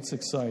 because it gets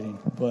exciting.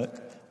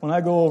 But when I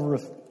go over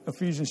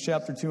Ephesians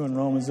chapter 2 and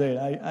Romans 8,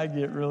 I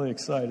get really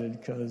excited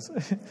because,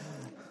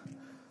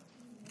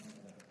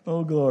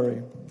 oh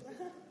glory.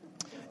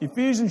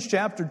 Ephesians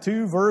chapter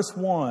 2, verse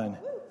 1.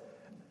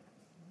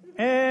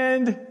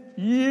 And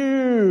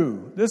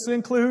you, this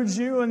includes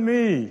you and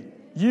me,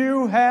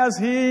 you has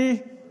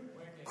he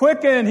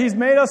quickened. He's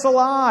made us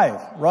alive,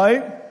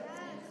 right?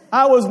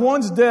 I was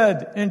once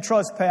dead in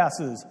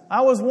trespasses.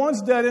 I was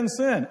once dead in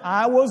sin.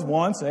 I was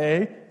once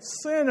a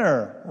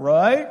sinner,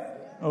 right?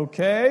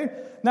 Okay.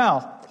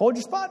 Now, hold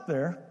your spot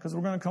there, because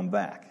we're going to come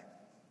back.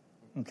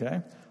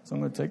 Okay. So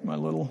I'm going to take my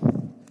little,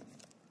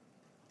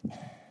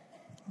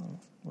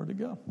 where'd it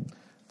go?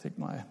 Take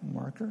my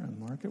marker and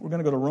mark it. We're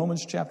going to go to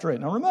Romans chapter 8.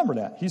 Now remember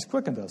that. He's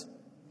quickened us,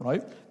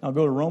 right? Now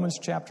go to Romans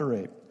chapter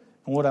 8.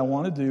 And what I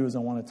want to do is I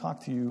want to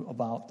talk to you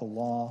about the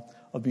law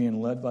of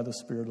being led by the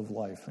Spirit of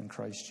life in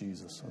Christ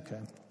Jesus, okay?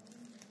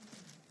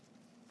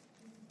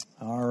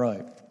 All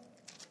right.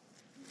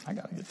 I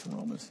got to get to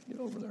Romans. Get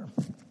over there.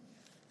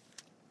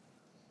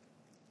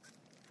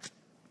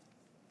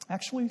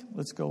 Actually,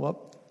 let's go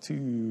up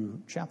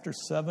to chapter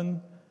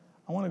 7.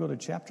 I want to go to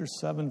chapter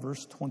 7,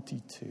 verse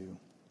 22.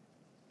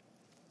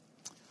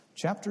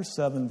 Chapter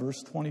 7,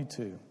 verse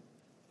 22.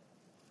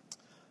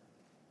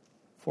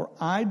 For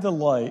I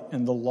delight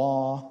in the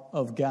law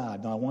of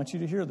God. Now, I want you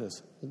to hear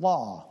this.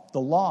 Law, the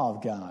law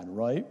of God,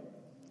 right?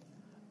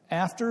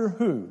 After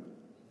who?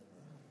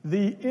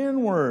 The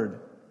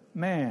inward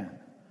man.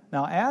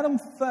 Now, Adam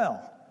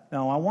fell.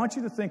 Now, I want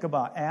you to think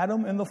about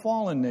Adam and the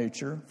fallen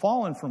nature,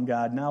 fallen from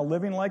God, now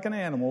living like an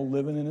animal,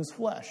 living in his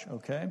flesh,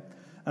 okay?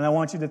 And I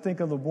want you to think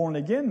of the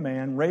born-again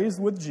man,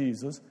 raised with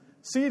Jesus,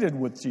 seated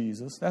with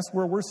Jesus. That's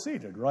where we're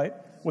seated, right?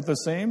 With the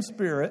same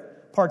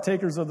Spirit,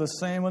 partakers of the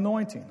same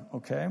anointing,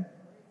 okay?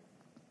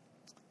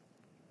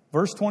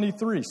 Verse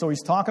 23, so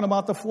he's talking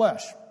about the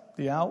flesh,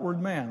 the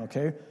outward man,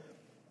 okay?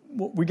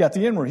 We got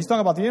the inward. He's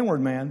talking about the inward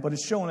man, but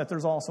it's showing that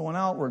there's also an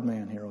outward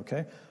man here,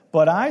 okay?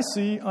 But I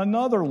see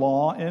another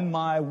law in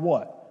my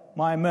what?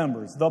 My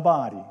members, the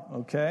body,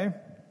 okay?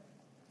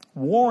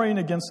 Warring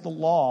against the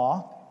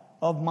law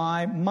of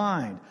my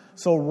mind.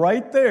 So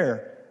right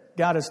there,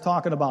 God is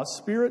talking about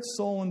spirit,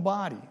 soul, and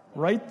body.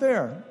 Right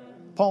there.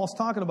 Paul's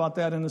talking about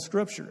that in the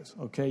scriptures,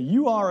 okay?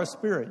 You are a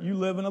spirit. You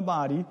live in a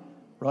body,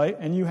 right?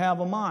 And you have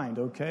a mind,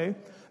 okay?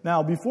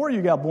 Now, before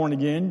you got born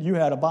again, you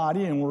had a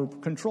body and were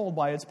controlled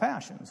by its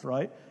passions,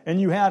 right?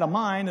 And you had a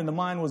mind, and the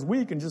mind was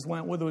weak and just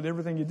went with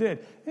everything you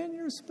did. And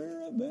your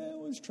spirit, man,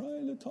 was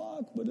trying to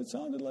talk, but it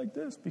sounded like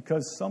this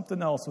because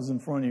something else was in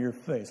front of your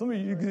face.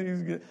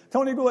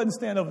 Tony, go ahead and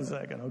stand up a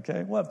second,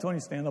 okay? We'll have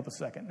Tony stand up a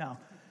second. Now,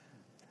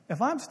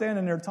 if I'm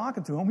standing there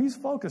talking to him, he's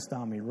focused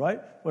on me, right?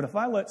 But if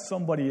I let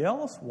somebody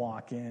else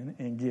walk in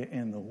and get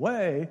in the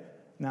way,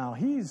 now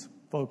he's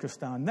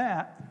focused on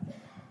that.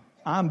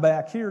 I'm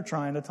back here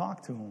trying to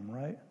talk to him,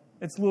 right?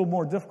 It's a little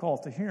more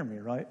difficult to hear me,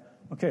 right?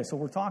 Okay, so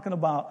we're talking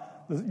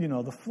about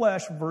the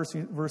flesh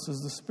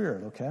versus the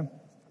spirit, okay?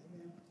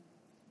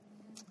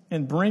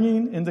 And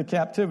bringing into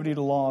captivity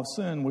the law of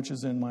sin, which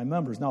is in my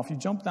members. Now, if you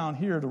jump down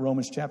here to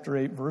Romans chapter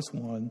 8, verse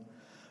 1,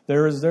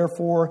 there is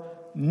therefore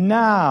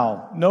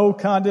now no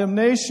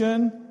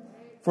condemnation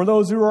for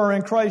those who are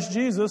in Christ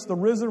Jesus, the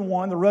risen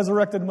one, the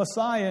resurrected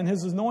Messiah, and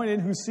his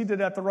anointed, who's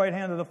seated at the right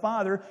hand of the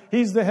Father.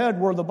 He's the head,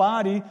 we're the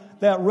body,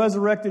 that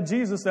resurrected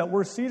Jesus, that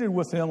we're seated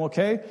with him,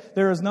 okay?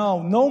 There is now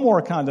no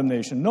more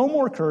condemnation, no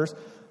more curse.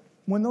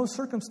 when those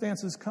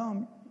circumstances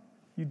come,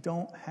 you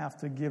don't have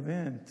to give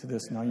in to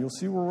this. Now, you'll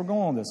see where we're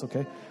going with this,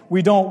 okay?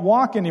 We don't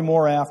walk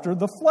anymore after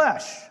the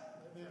flesh,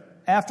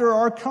 after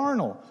our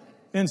carnal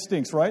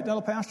instincts, right? Now,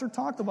 the pastor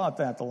talked about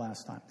that the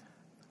last time.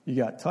 You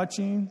got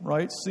touching,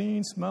 right?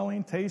 Seeing,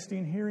 smelling,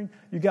 tasting, hearing.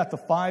 You got the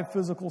 5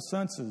 physical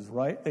senses,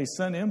 right? They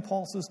send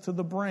impulses to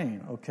the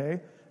brain, okay?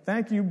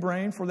 Thank you,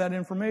 brain, for that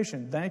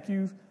information. Thank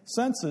you,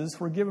 senses,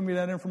 for giving me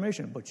that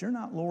information. But you're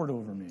not Lord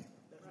over me.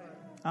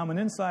 I'm an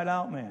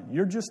inside-out man.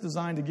 You're just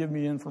designed to give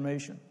me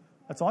information.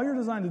 That's all you're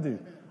designed to do.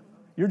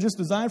 You're just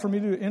designed for me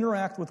to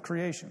interact with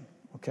creation,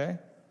 okay?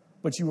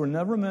 But you were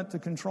never meant to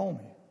control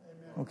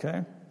me,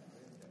 okay?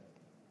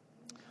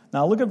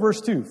 Now look at verse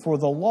 2. For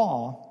the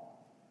law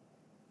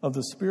of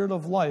the Spirit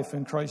of life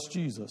in Christ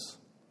Jesus,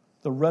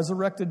 the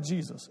resurrected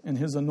Jesus and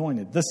his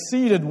anointed, the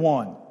seated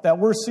one that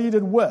we're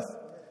seated with,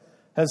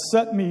 has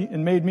set me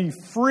and made me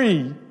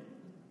free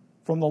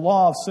from the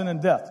law of sin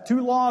and death.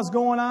 2 laws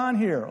going on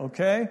here,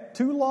 okay?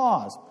 2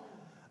 laws.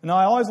 Now,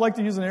 I always like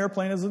to use an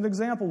airplane as an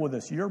example with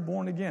this. You're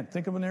born again.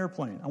 Think of an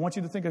airplane. I want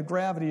you to think of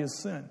gravity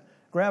as sin.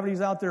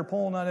 Gravity's out there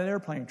pulling on that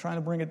airplane, trying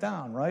to bring it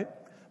down, right?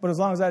 But as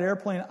long as that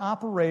airplane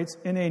operates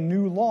in a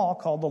new law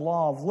called the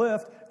law of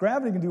lift,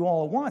 gravity can do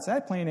all it wants.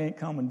 That plane ain't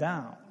coming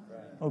down,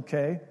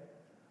 okay?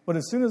 But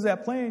as soon as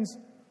that plane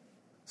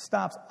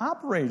stops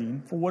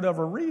operating for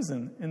whatever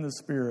reason in the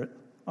spirit,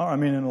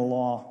 in the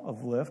law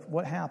of lift,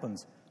 what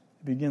happens?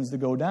 It begins to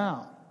go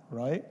down,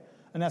 right?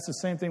 And that's the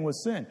same thing with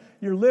sin.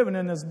 You're living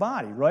in this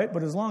body, right?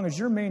 But as long as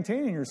you're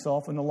maintaining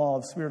yourself in the law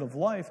of spirit of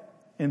life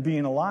and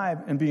being alive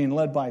and being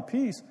led by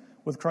peace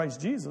with Christ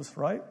Jesus,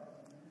 right?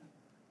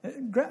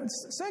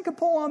 Sin can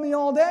pull on me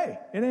all day.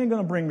 It ain't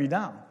going to bring me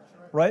down,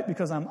 right?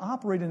 Because I'm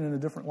operating in a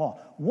different law.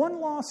 One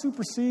law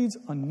supersedes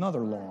another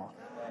law.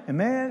 And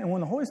man, and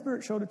when the Holy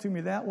Spirit showed it to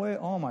me that way,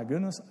 oh my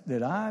goodness,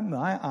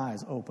 my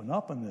eyes open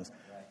up in this.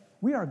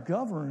 We are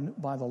governed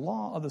by the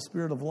law of the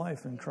Spirit of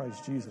life in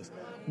Christ Jesus.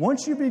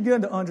 Once you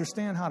begin to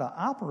understand how to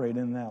operate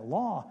in that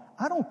law,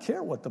 I don't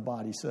care what the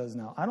body says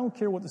now. I don't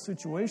care what the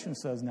situation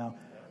says now.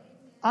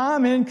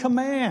 I'm in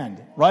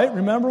command, right?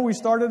 Remember we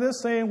started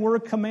this saying we're a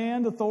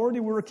command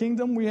authority. We're a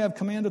kingdom. We have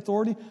command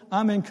authority.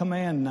 I'm in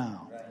command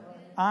now.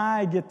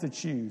 I get to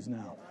choose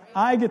now.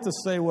 I get to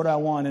say what I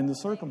want in the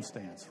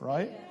circumstance,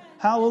 right?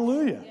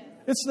 Hallelujah.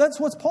 That's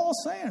what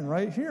Paul's saying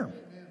right here.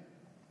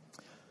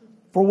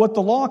 For what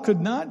the law could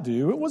not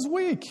do, it was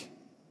weak.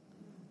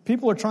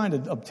 People are trying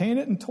to obtain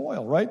it and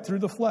toil, right, through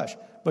the flesh.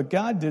 But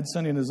God did,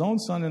 sending his own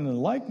Son in the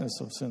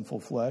likeness of sinful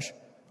flesh,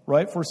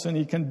 right? For sin,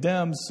 he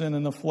condemned sin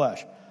in the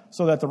flesh,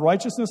 so that the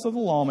righteousness of the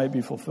law may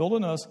be fulfilled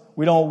in us.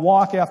 We don't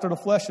walk after the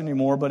flesh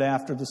anymore, but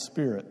after the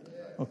Spirit,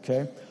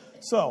 okay?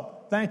 So,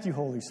 thank you,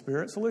 Holy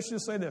Spirit. So let's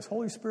just say this.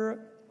 Holy Spirit,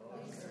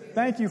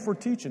 thank you for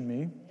teaching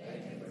me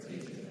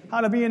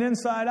how to be an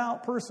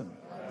inside-out person.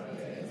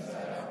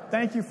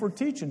 Thank you for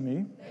teaching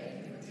me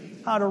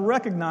how to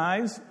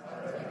recognize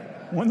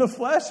when the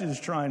flesh is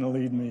trying to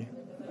lead me.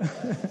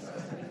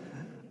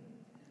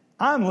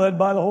 I'm led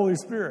by the Holy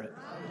Spirit.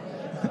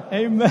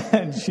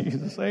 Amen,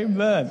 Jesus.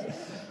 Amen.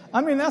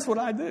 I mean, that's what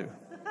I do,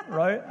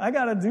 right? I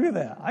got to do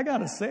that. I got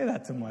to say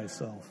that to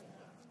myself,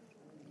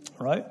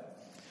 right?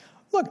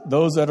 Look,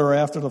 those that are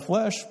after the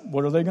flesh,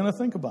 what are they going to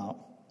think about?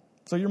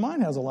 So your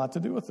mind has a lot to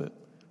do with it.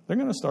 They're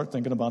going to start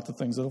thinking about the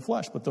things of the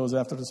flesh, but those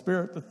after the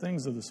Spirit, the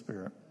things of the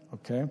Spirit,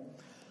 okay?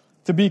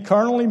 To be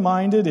carnally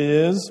minded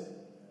is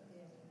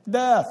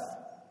death.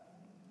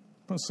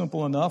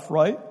 Simple enough,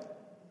 right?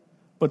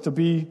 But to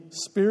be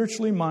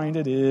spiritually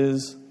minded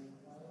is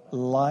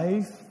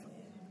life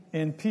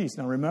and peace.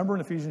 Now remember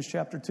in Ephesians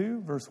chapter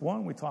 2, verse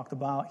 1, we talked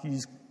about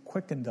he's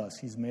quickened us.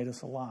 He's made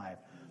us alive.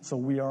 So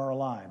we are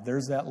alive.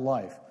 There's that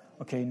life.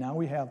 Okay, now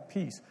we have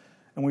peace.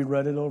 And we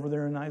read it over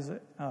there in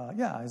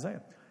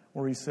Isaiah,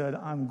 where he said,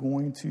 I'm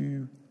going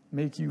to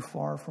make you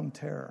far from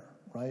terror,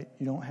 right?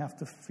 You don't have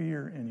to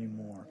fear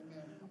anymore.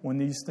 When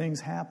these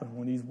things happen,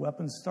 when these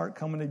weapons start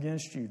coming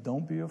against you,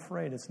 don't be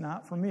afraid. It's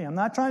not for me. I'm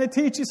not trying to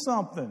teach you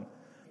something.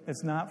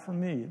 It's not for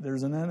me.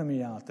 There's an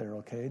enemy out there,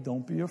 okay?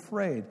 Don't be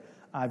afraid.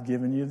 I've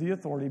given you the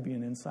authority to be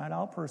an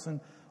inside-out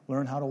person.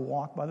 Learn how to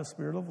walk by the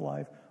Spirit of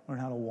life. Learn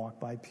how to walk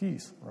by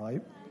peace,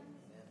 right?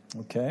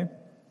 Okay?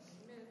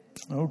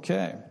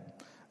 Okay.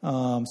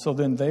 So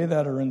then they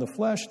that are in the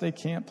flesh, they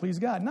can't please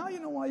God. Now you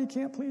know why you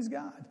can't please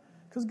God.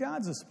 Because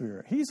God's a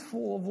spirit. He's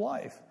full of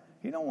life.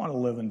 He don't want to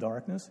live in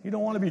darkness. He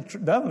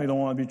definitely don't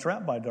want to be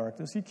trapped by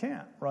darkness. He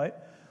can't, right?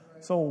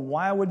 So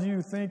why would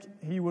you think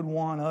he would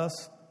want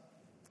us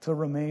to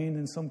remain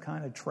in some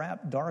kind of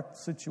trapped, dark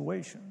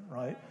situation,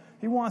 right?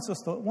 He wants us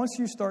to, once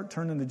you start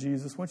turning to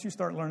Jesus, once you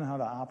start learning how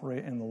to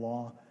operate in the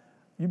law,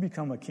 you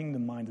become a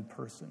kingdom-minded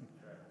person.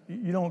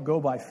 You don't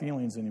go by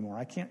feelings anymore.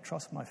 I can't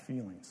trust my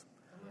feelings.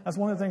 That's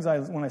one of the things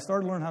when I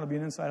started learning how to be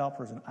an inside-out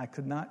person, I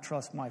could not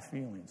trust my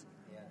feelings.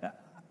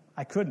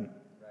 I couldn't.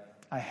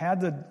 I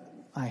had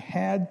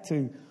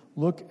to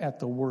look at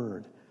the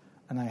Word,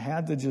 and I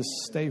had to just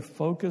stay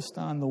focused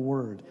on the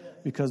Word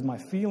because my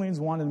feelings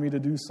wanted me to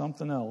do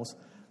something else.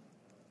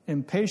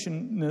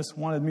 Impatientness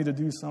wanted me to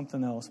do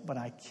something else, but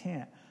I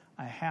can't.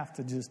 I have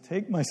to just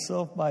take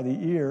myself by the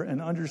ear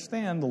and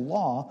understand the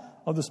law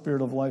of the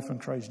Spirit of life in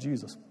Christ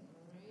Jesus.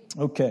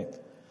 Okay.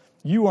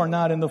 You are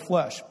not in the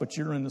flesh, but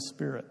you're in the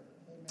Spirit.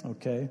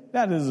 Okay.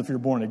 That is if you're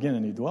born again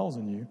and he dwells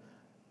in you.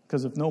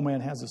 Because if no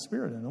man has a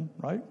spirit in him,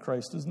 right,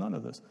 Christ is none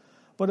of this.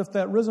 But if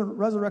that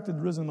resurrected,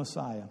 risen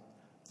Messiah,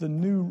 the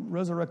new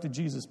resurrected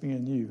Jesus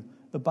being you,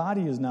 the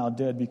body is now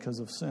dead because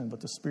of sin, but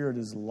the spirit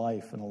is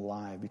life and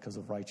alive because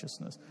of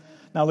righteousness.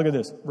 Now look at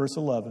this, verse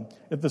 11.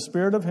 If the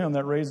spirit of him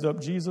that raised up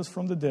Jesus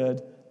from the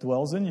dead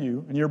dwells in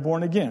you, and you're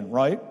born again,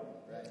 right?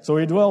 So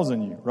he dwells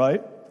in you,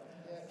 right?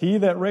 He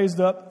that raised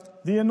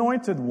up the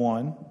anointed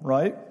one,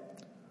 right,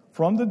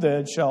 from the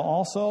dead shall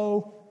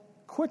also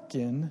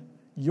quicken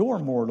your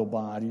mortal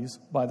bodies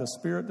by the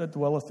Spirit that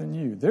dwelleth in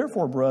you.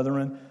 Therefore,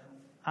 brethren,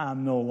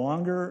 I'm no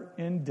longer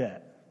in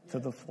debt to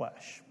the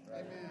flesh.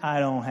 I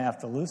don't have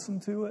to listen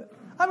to it.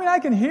 I mean, I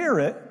can hear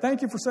it.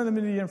 Thank you for sending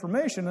me the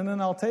information, and then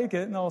I'll take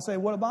it, and I'll say,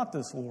 what about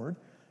this, Lord?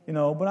 You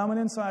know, but I'm an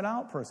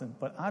inside-out person.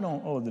 But I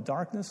don't owe the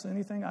darkness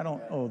anything. I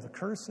don't owe the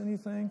curse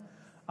anything.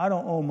 I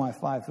don't owe my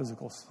 5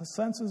 physical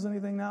senses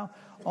anything now.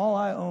 All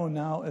I own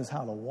now is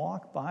how to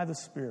walk by the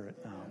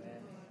Spirit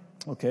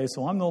now. Okay,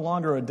 so I'm no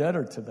longer a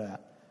debtor to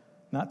that.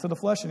 Not to the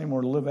flesh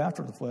anymore, to live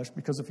after the flesh,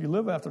 because if you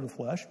live after the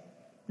flesh,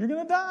 you're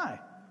going to die.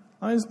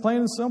 I mean, it's plain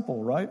and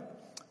simple, right?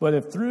 But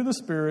if through the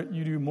Spirit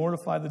you do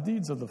mortify the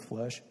deeds of the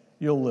flesh,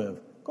 you'll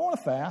live. Go on a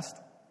fast,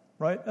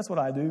 right? That's what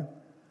I do.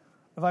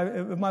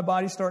 If my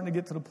body's starting to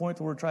get to the point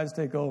where it tries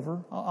to take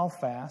over, I'll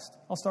fast.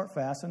 I'll start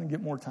fasting and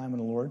get more time in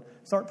the Lord.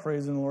 Start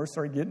praising the Lord.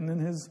 Start getting in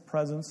His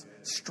presence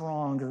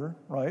stronger,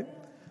 right?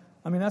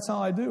 I mean, that's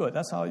how I do it.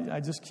 That's how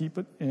I just keep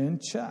it in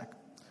check.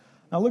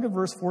 Now look at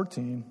verse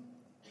 14.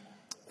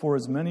 For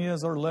as many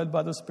as are led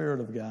by the Spirit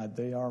of God,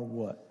 they are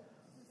what?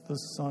 The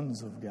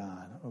sons of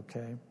God,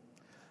 okay?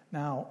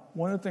 Now,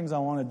 one of the things I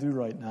want to do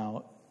right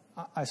now,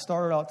 I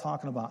started out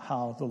talking about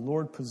how the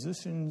Lord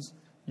positions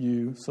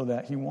you so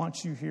that He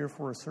wants you here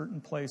for a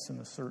certain place in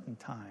a certain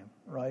time,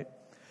 right?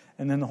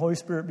 And then the Holy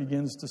Spirit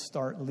begins to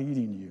start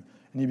leading you,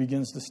 and He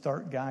begins to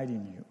start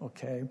guiding you,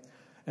 okay?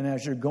 And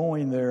as you're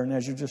going there, and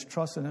as you're just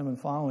trusting Him and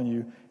following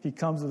you, He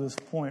comes to this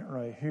point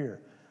right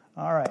here.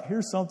 All right,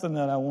 here's something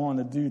that I want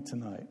to do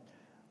tonight.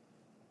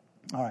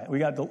 All right, we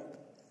got,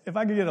 if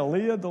I could get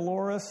Aaliyah,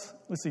 Dolores,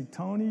 let's see,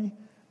 Tony,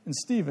 and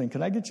Stephen,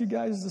 could I get you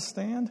guys to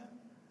stand?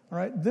 All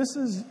right, this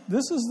is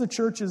the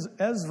church's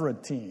Ezra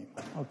team,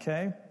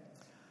 okay?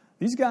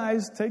 These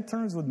guys take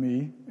turns with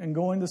me and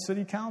go into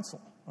city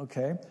council,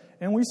 okay?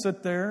 And we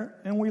sit there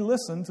and we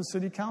listen to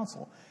city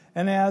council.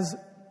 And as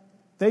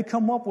they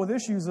come up with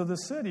issues of the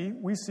city,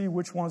 we see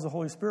which ones the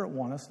Holy Spirit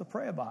wants us to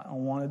pray about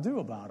and want to do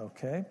about,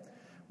 okay?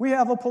 We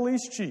have a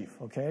police chief,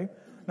 okay?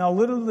 Now,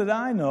 little did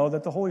I know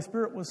that the Holy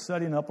Spirit was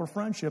setting up a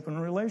friendship and a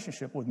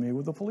relationship with me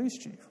with the police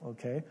chief,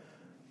 okay?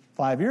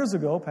 5 years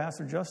ago,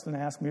 Pastor Justin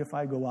asked me if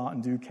I'd go out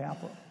and do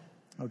Kappa,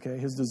 okay?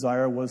 His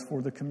desire was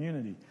for the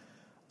community.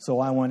 So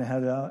I went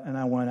ahead and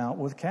I went out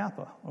with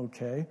Kappa,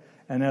 okay?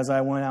 And as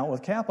I went out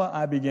with Kappa,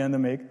 I began to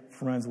make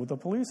friends with the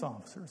police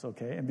officers,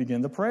 okay? And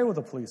began to pray with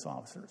the police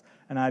officers.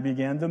 And I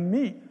began to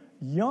meet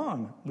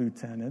young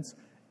lieutenants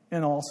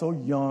and also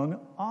young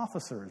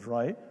officers,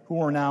 right, who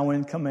are now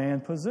in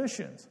command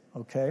positions,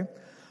 okay?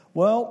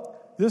 Well,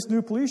 this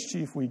new police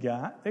chief we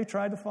got, they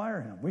tried to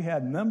fire him. We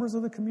had members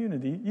of the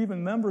community,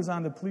 even members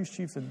on the police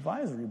chief's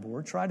advisory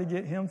board, try to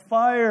get him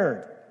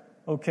fired,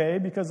 okay,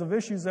 because of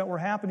issues that were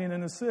happening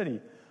in the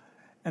city.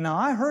 And now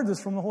I heard this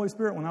from the Holy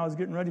Spirit when I was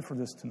getting ready for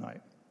this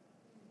tonight.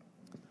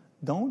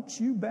 Don't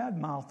you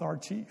badmouth our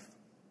chief.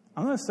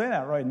 I'm going to say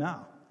that right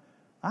now.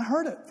 I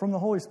heard it from the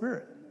Holy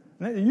Spirit.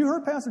 You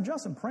heard Pastor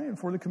Justin praying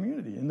for the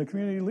community and the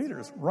community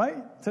leaders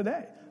right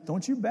today.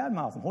 Don't you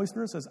badmouth them. Holy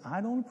Spirit says,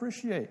 I don't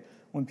appreciate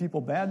when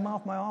people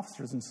badmouth my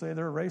officers and say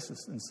they're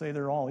racist and say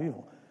they're all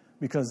evil,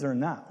 because they're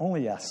not.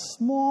 Only a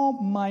small,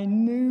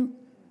 minute,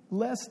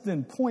 less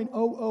than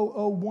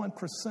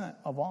 0.0001%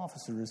 of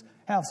officers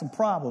have some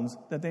problems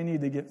that they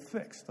need to get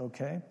fixed,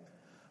 okay?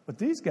 But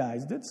these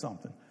guys did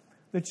something.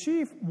 The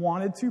chief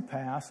wanted to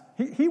pass,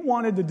 he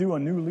wanted to do a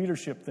new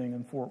leadership thing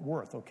in Fort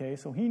Worth, okay?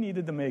 So he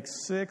needed to make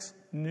 6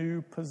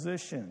 new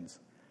positions.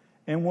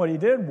 And what he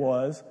did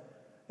was,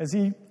 as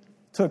he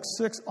took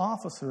 6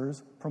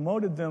 officers,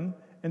 promoted them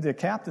into a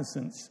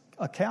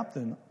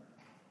captain,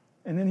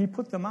 and then he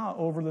put them out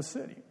over the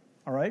city,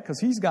 all right? Because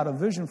he's got a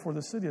vision for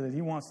the city that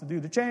he wants to do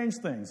to change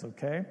things,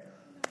 okay?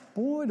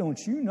 Boy, don't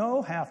you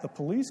know, half the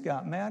police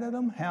got mad at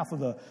him, half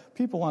of the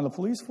people on the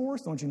police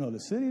force, don't you know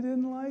the city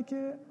didn't like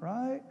it,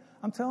 right?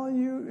 I'm telling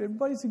you,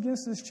 everybody's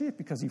against this chief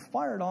because he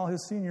fired all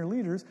his senior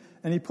leaders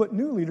and he put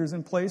new leaders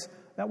in place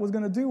that was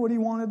going to do what he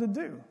wanted to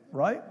do,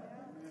 right?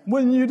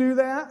 Wouldn't you do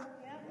that?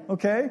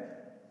 Okay?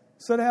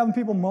 Instead of having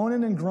people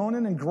moaning and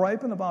groaning and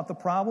griping about the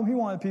problem, he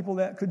wanted people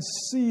that could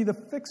see to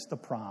fix the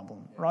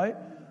problem, right?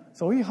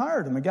 So he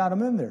hired them and got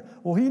them in there.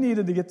 Well, he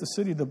needed to get the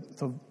city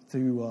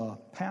to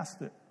pass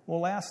it. Well,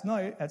 last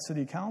night at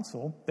city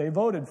council, they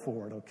voted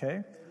for it,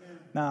 okay?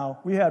 Now,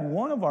 we had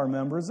one of our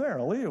members there.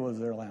 Aaliyah was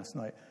there last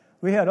night.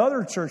 We had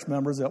other church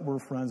members that we're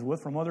friends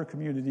with from other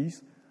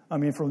communities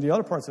from the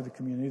other parts of the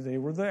community, they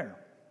were there.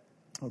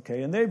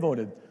 Okay, and they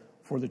voted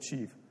for the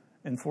chief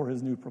and for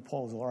his new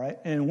proposal, all right?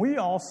 And we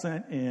all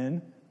sent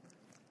in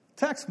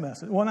text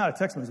message. Well, not a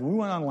text message. We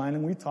went online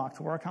and we talked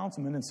to our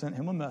councilman and sent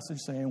him a message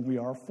saying we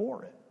are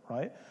for it,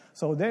 right?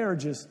 So they are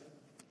just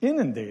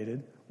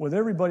inundated with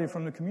everybody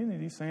from the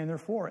community saying they're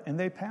for it, and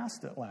they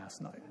passed it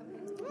last night.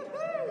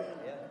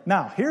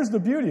 Now, here's the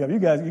beauty of it. You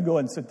guys, you can go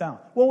ahead and sit down.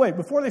 Well, wait,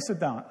 before they sit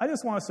down, I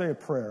just want to say a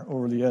prayer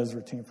over the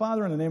Ezra team.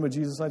 Father, in the name of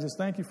Jesus, I just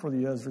thank you for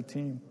the Ezra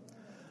team.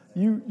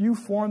 You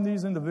formed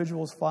these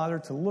individuals, Father,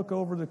 to look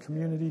over the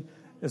community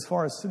as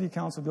far as city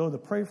council go, to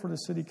pray for the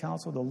city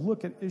council, to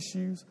look at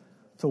issues,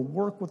 to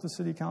work with the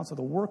city council,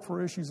 to work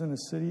for issues in the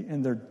city,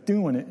 and they're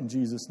doing it in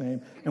Jesus'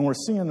 name. And we're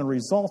seeing the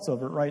results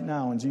of it right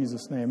now in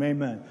Jesus' name.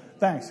 Amen.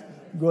 Thanks.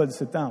 Go ahead and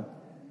sit down.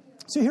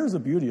 See, here's the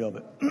beauty of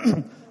it.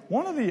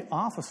 One of the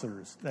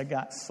officers that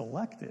got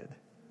selected,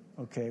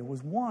 okay,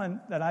 was one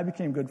that I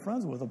became good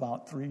friends with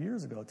about 2 or 3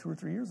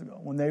 years ago,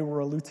 when they were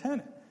a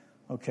lieutenant,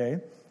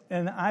 okay?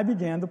 And I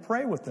began to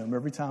pray with them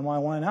every time I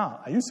went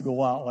out. I used to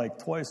go out like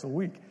twice a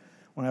week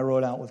when I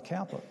rode out with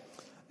Kappa.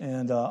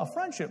 And a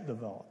friendship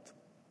developed.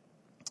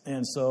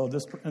 And so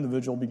this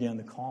individual began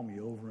to call me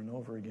over and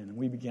over again, and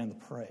we began to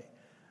pray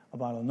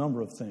about a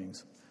number of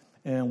things.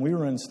 And we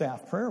were in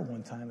staff prayer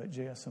one time at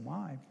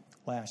JSMI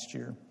last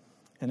year.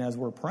 And as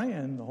we're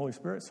praying, the Holy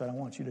Spirit said, I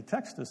want you to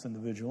text this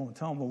individual and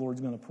tell him the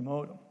Lord's going to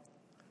promote him.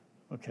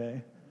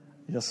 Okay?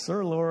 Yes,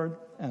 sir, Lord.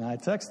 And I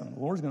text him, the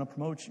Lord's going to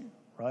promote you,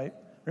 right?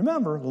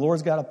 Remember, the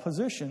Lord's got a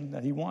position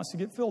that he wants to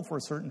get filled for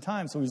a certain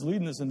time, so he's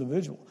leading this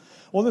individual.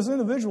 Well, this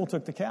individual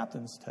took the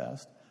captain's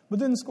test, but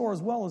didn't score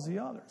as well as the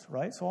others,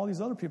 right? So all these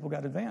other people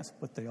got advanced,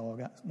 but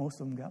most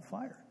of them got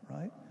fired,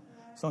 right?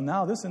 So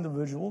now this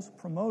individual's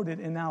promoted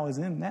and now is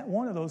in that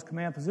one of those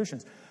command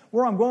positions.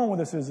 Where I'm going with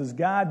this is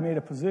God made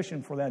a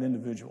position for that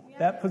individual.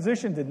 That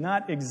position did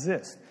not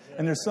exist.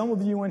 And there's some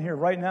of you in here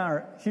right now,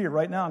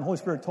 and the Holy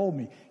Spirit told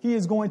me, he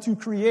is going to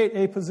create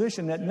a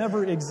position that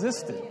never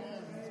existed.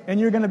 And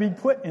you're going to be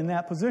put in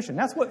that position.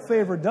 That's what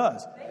favor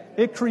does.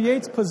 It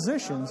creates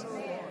positions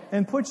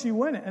and puts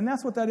you in it. And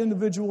that's what that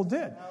individual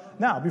did.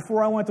 Now,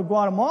 before I went to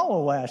Guatemala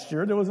last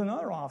year, there was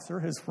another officer.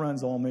 His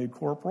friends all made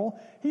corporal.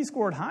 He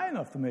scored high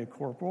enough to make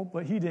corporal,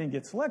 but he didn't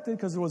get selected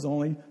because there was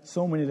only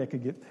so many that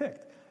could get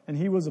picked. And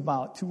he was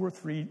about 2 or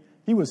 3.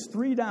 He was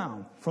 3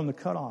 down from the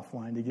cutoff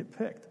line to get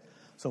picked.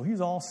 So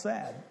he's all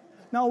sad.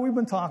 Now, we've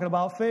been talking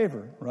about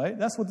favor, right?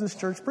 That's what this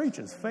church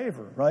preaches,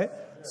 favor, right?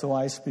 So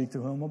I speak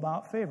to him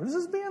about favor. This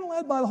is being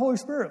led by the Holy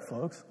Spirit,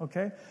 folks,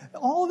 okay?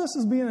 All of this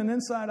is being an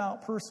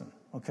inside-out person,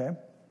 okay?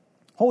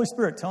 Holy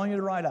Spirit telling you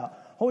to ride out.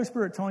 Holy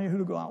Spirit telling you who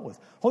to go out with.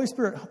 Holy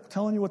Spirit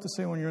telling you what to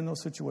say when you're in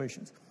those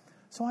situations.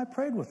 So I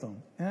prayed with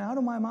them, and out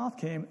of my mouth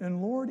came,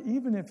 and Lord,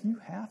 even if you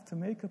have to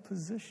make a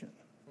position,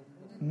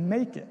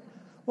 make it.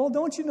 Well,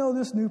 don't you know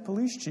this new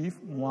police chief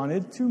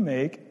wanted to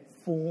make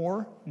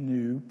 4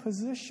 new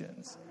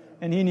positions,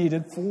 and he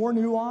needed 4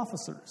 new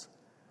officers.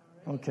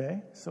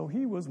 Okay, so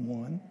he was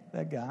one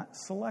that got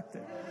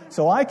selected.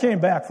 So I came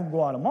back from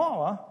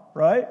Guatemala,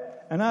 right?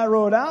 And I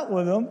rode out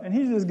with him, and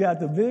he just got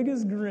the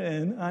biggest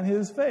grin on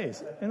his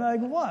face. And I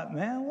go, what,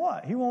 man,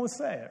 what? He won't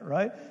say it,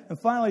 right? And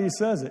finally he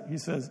says it. He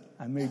says,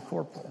 I made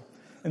corporal.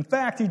 In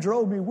fact, he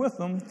drove me with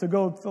him to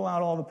go fill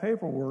out all the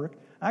paperwork.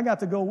 I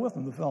got to go with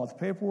him to fill out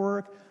the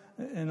paperwork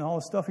and all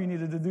the stuff he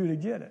needed to do to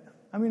get it.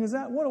 I mean,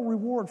 what a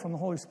reward from the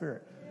Holy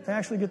Spirit to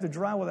actually get to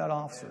drive with that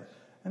officer.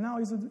 And now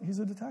he's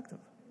a detective.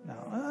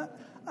 Now,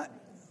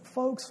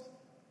 folks,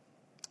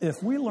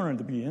 if we learn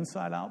to be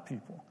inside-out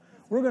people,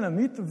 we're going to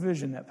meet the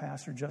vision that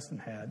Pastor Justin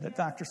had, that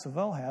Dr.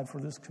 Savelle had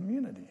for this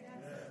community.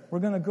 We're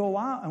going to go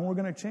out and we're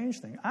going to change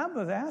things. I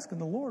was asking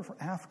the Lord for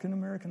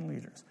African-American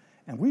leaders.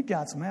 And we've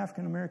got some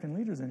African-American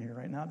leaders in here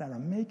right now that are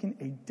making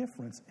a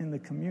difference in the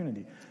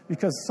community.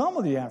 Because some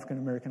of the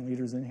African-American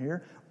leaders in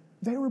here,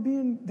 they were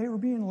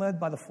being led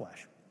by the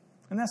flesh.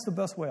 And that's the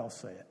best way I'll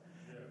say it.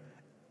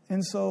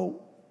 And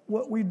so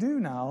what we do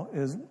now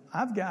is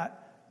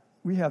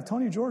we have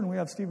Tony Jordan, we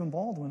have Stephen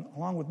Baldwin,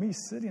 along with me,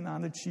 sitting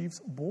on the chief's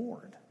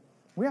board.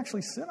 We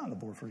actually sit on the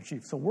board for the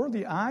chief. So we're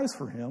the eyes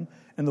for him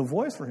and the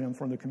voice for him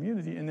from the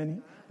community, and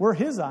then we're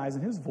his eyes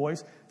and his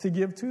voice to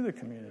give to the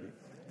community.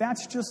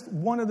 That's just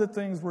one of the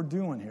things we're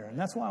doing here. And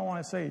that's why I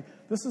want to say,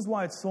 this is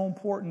why it's so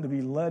important to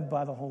be led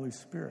by the Holy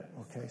Spirit,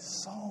 okay?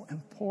 So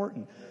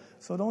important.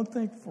 So don't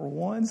think for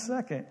 1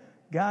 second,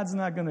 God's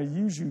not going to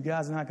use you,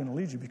 God's not going to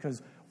lead you,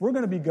 because we're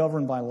going to be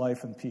governed by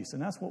life and peace.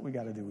 And that's what we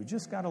got to do. We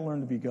just got to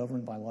learn to be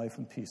governed by life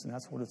and peace, and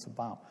that's what it's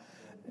about.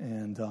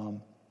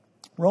 And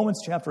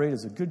Romans chapter 8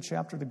 is a good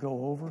chapter to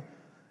go over.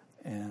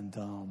 And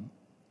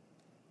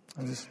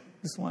I just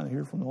want to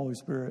hear from the Holy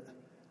Spirit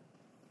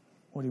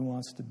what he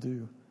wants to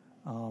do.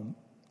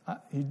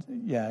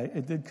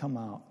 It did come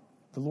out.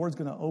 The Lord's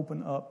going to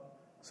open up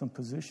some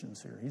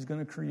positions here. He's going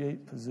to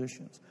create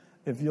positions.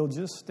 If you'll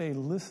just stay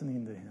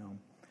listening to him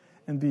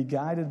and be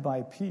guided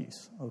by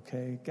peace,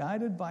 okay?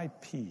 Guided by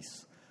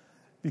peace.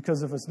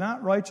 Because if it's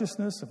not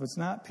righteousness, if it's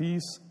not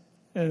peace,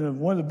 and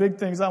one of the big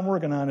things I'm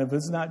working on, if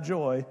it's not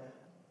joy,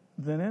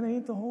 then it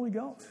ain't the Holy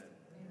Ghost.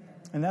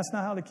 And that's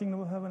not how the kingdom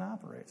of heaven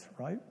operates,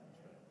 right?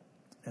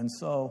 And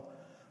so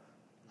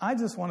I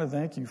just want to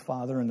thank you,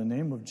 Father, in the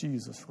name of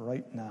Jesus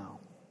right now.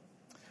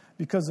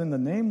 Because in the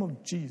name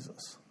of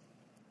Jesus,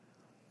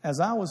 as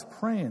I was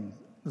praying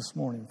this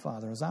morning,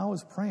 Father, as I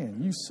was praying,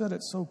 you said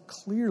it so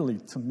clearly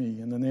to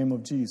me in the name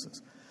of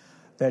Jesus,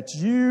 that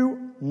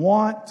you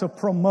want to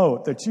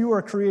promote, that you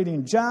are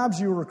creating jobs,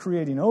 you are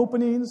creating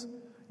openings,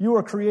 you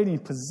are creating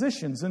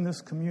positions in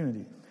this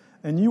community,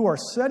 and you are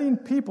setting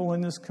people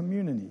in this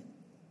community.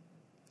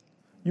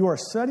 You are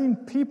setting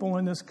people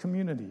in this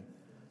community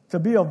to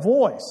be a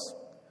voice.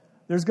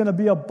 There's going to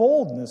be a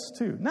boldness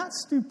too, not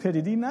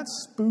stupidity, not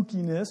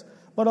spookiness,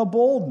 but a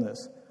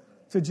boldness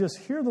to just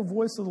hear the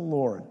voice of the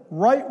Lord.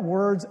 Right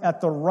words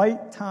at the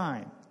right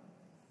time.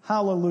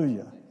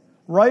 Hallelujah.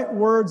 Right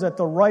words at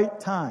the right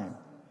time.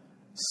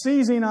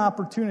 Seizing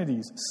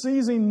opportunities,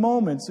 seizing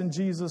moments in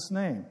Jesus'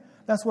 name.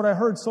 That's what I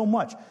heard so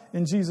much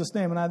in Jesus'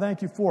 name, and I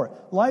thank you for it.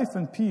 Life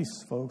and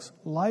peace, folks.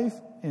 Life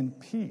and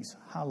peace.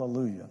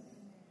 Hallelujah.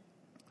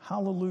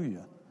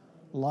 Hallelujah.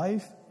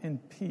 Life and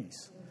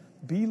peace.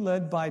 Be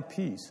led by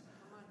peace.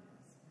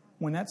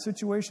 When that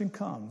situation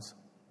comes,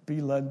 be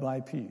led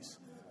by peace.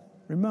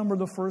 Remember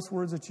the first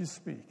words that you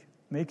speak.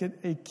 Make it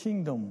a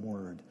kingdom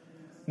word.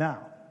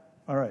 Now,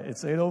 all right,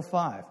 it's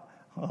 8:05.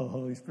 Oh, the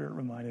Holy Spirit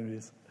reminded me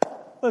of this.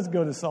 Let's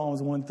go to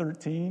Psalms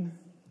 113.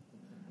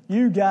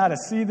 You got to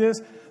see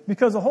this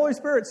because the Holy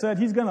Spirit said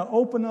He's going to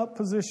open up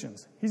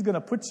positions. He's going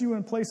to put you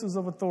in places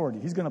of authority.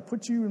 He's going to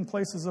put you in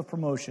places of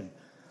promotion.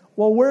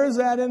 Well, where is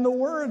that in the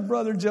Word,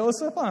 Brother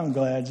Joseph? I'm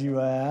glad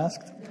you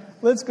asked.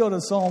 Let's go to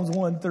Psalms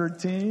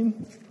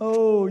 113.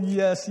 Oh,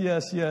 yes,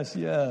 yes, yes,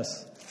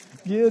 yes.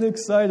 Get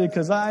excited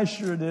because I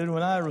sure did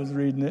when I was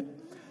reading it.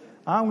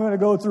 I'm going to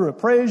go through it.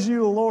 Praise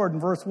you, O Lord, in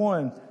verse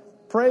 1.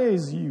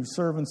 Praise you,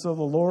 servants of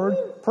the Lord.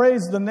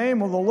 Praise the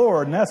name of the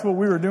Lord. And that's what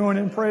we were doing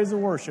in praise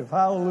and worship.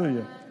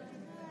 Hallelujah.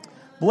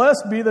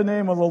 Blessed be the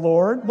name of the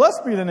Lord.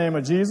 Blessed be the name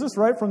of Jesus,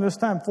 right from this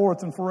time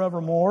forth and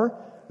forevermore.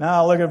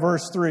 Now look at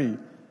verse 3.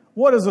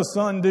 What does the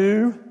sun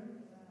do?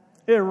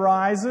 It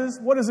rises.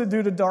 What does it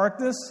do to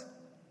darkness?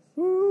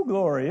 Ooh,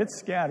 glory. It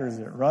scatters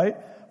it, right?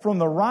 From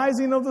the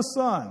rising of the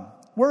sun.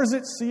 Where is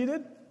it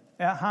seated?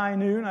 At high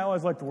noon. I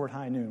always like the word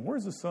high noon.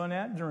 Where's the sun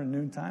at during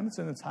noontime? It's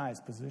in its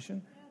highest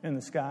position in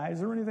the sky. Is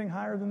there anything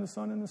higher than the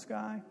sun in the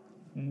sky?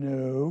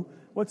 No.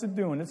 What's it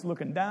doing? It's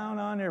looking down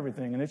on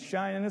everything, and it's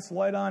shining its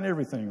light on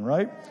everything,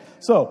 right?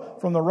 So,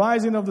 from the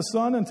rising of the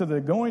sun unto the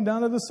going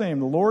down of the same,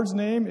 the Lord's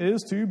name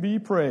is to be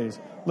praised.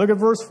 Look at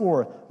verse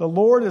 4. The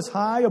Lord is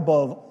high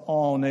above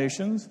all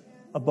nations,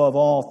 above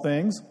all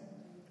things.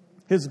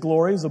 His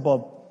glory is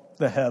above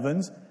the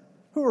heavens.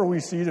 Who are we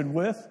seated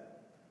with?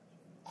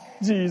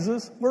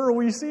 Jesus. Where are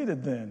we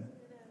seated then?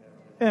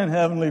 In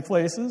heavenly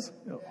places.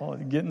 Oh,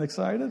 you getting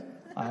excited?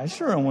 I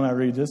sure am when I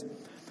read this.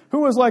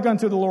 Who is like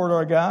unto the Lord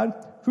our God,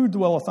 who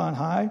dwelleth on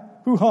high,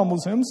 who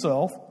humbles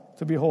himself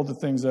to behold the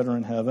things that are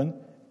in heaven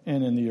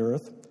and in the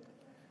earth.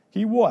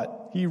 He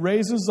what? He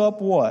raises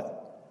up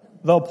what?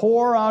 The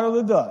poor out of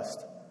the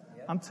dust.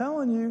 I'm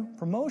telling you,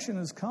 promotion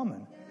is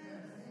coming.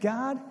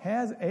 God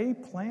has a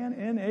plan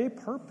and a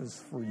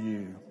purpose for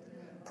you.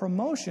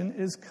 Promotion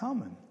is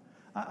coming.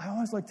 I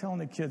always like telling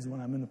the kids when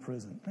I'm in the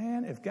prison,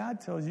 man, if God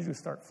tells you to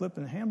start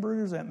flipping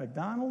hamburgers at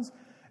McDonald's,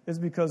 it's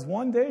because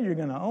one day you're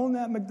going to own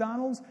that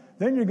McDonald's,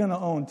 then you're going to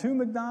own 2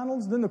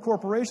 McDonald's, then the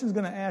corporation's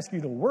going to ask you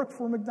to work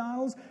for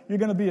McDonald's, you're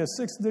going to be a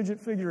 6-digit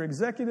figure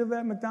executive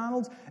at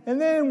McDonald's, and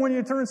then when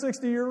you turn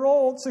 60 years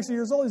old, he's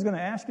going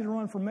to ask you to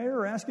run for mayor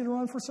or ask you to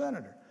run for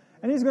senator.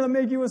 And he's going to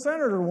make you a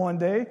senator one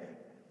day,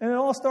 and it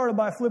all started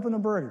by flipping a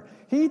burger.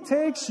 He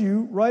takes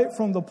you right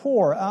from the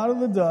poor out of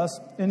the dust,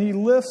 and he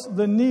lifts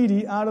the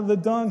needy out of the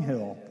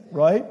dunghill,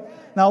 right?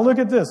 Now look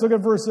at this. Look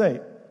at verse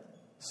 8.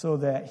 So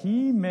that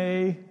he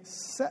may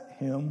set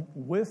him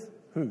with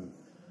who?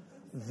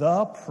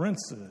 The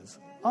princes.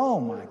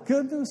 Oh my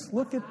goodness,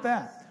 look at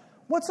that.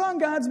 What's on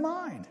God's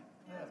mind?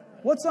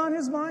 What's on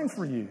His mind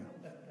for you?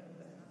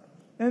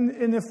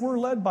 And if we're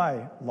led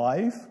by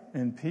life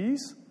and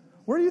peace,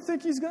 where do you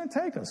think He's going to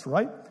take us,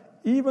 right?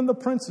 Even the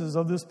princes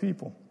of this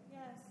people.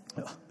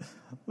 Yes.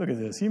 Look at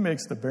this. He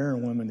makes the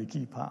barren women to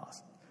keep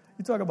house.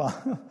 You talk about...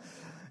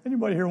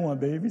 Anybody here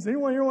want babies?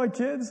 Anyone here want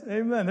kids?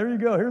 Amen. There you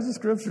go. Here's the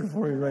scripture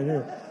for you right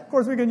here. Of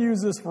course, we can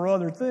use this for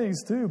other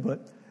things too,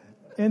 but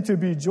and to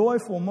be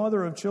joyful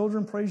mother of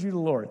children, praise you the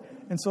Lord.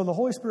 And so the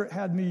Holy Spirit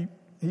had me,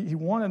 He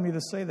wanted me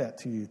to say that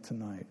to you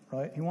tonight,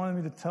 right? He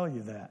wanted me to tell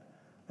you that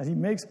He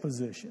makes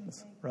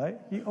positions, right?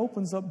 He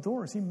opens up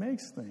doors. He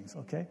makes things,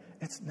 okay?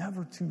 It's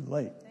never too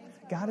late.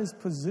 God is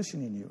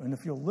positioning you. And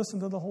if you'll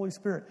listen to the Holy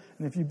Spirit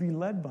and if you be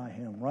led by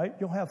Him, right,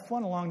 you'll have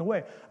fun along the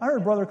way. I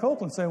heard Brother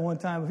Copeland say one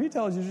time, if he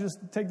tells you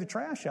just to take the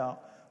trash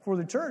out for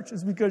the church,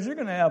 it's because you're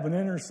going to have an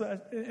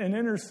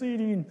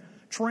interceding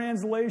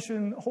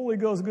translation, Holy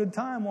Ghost good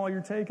time while you're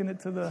taking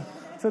it to the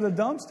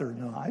dumpster.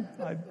 No,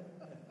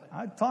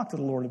 I talked to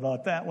the Lord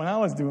about that when I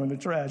was doing the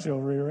trash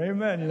over here.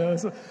 Amen.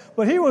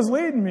 But he was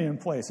leading me in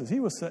places. He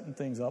was setting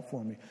things up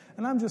for me.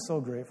 And I'm just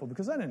so grateful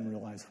because I didn't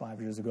realize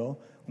 5 years ago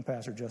when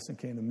Pastor Justin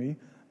came to me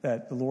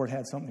that the Lord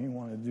had something he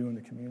wanted to do in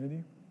the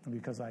community. And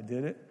because I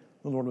did it,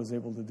 the Lord was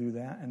able to do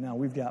that. And now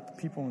we've got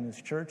people in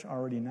this church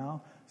already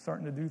now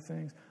starting to do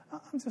things.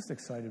 I'm just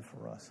excited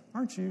for us.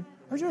 Aren't you?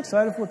 Aren't you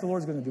excited for what the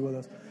Lord's going to do with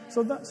us?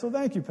 So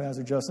thank you,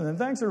 Pastor Justin. And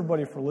thanks,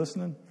 everybody, for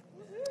listening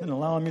and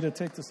allowing me to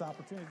take this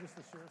opportunity just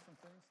to share some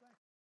things.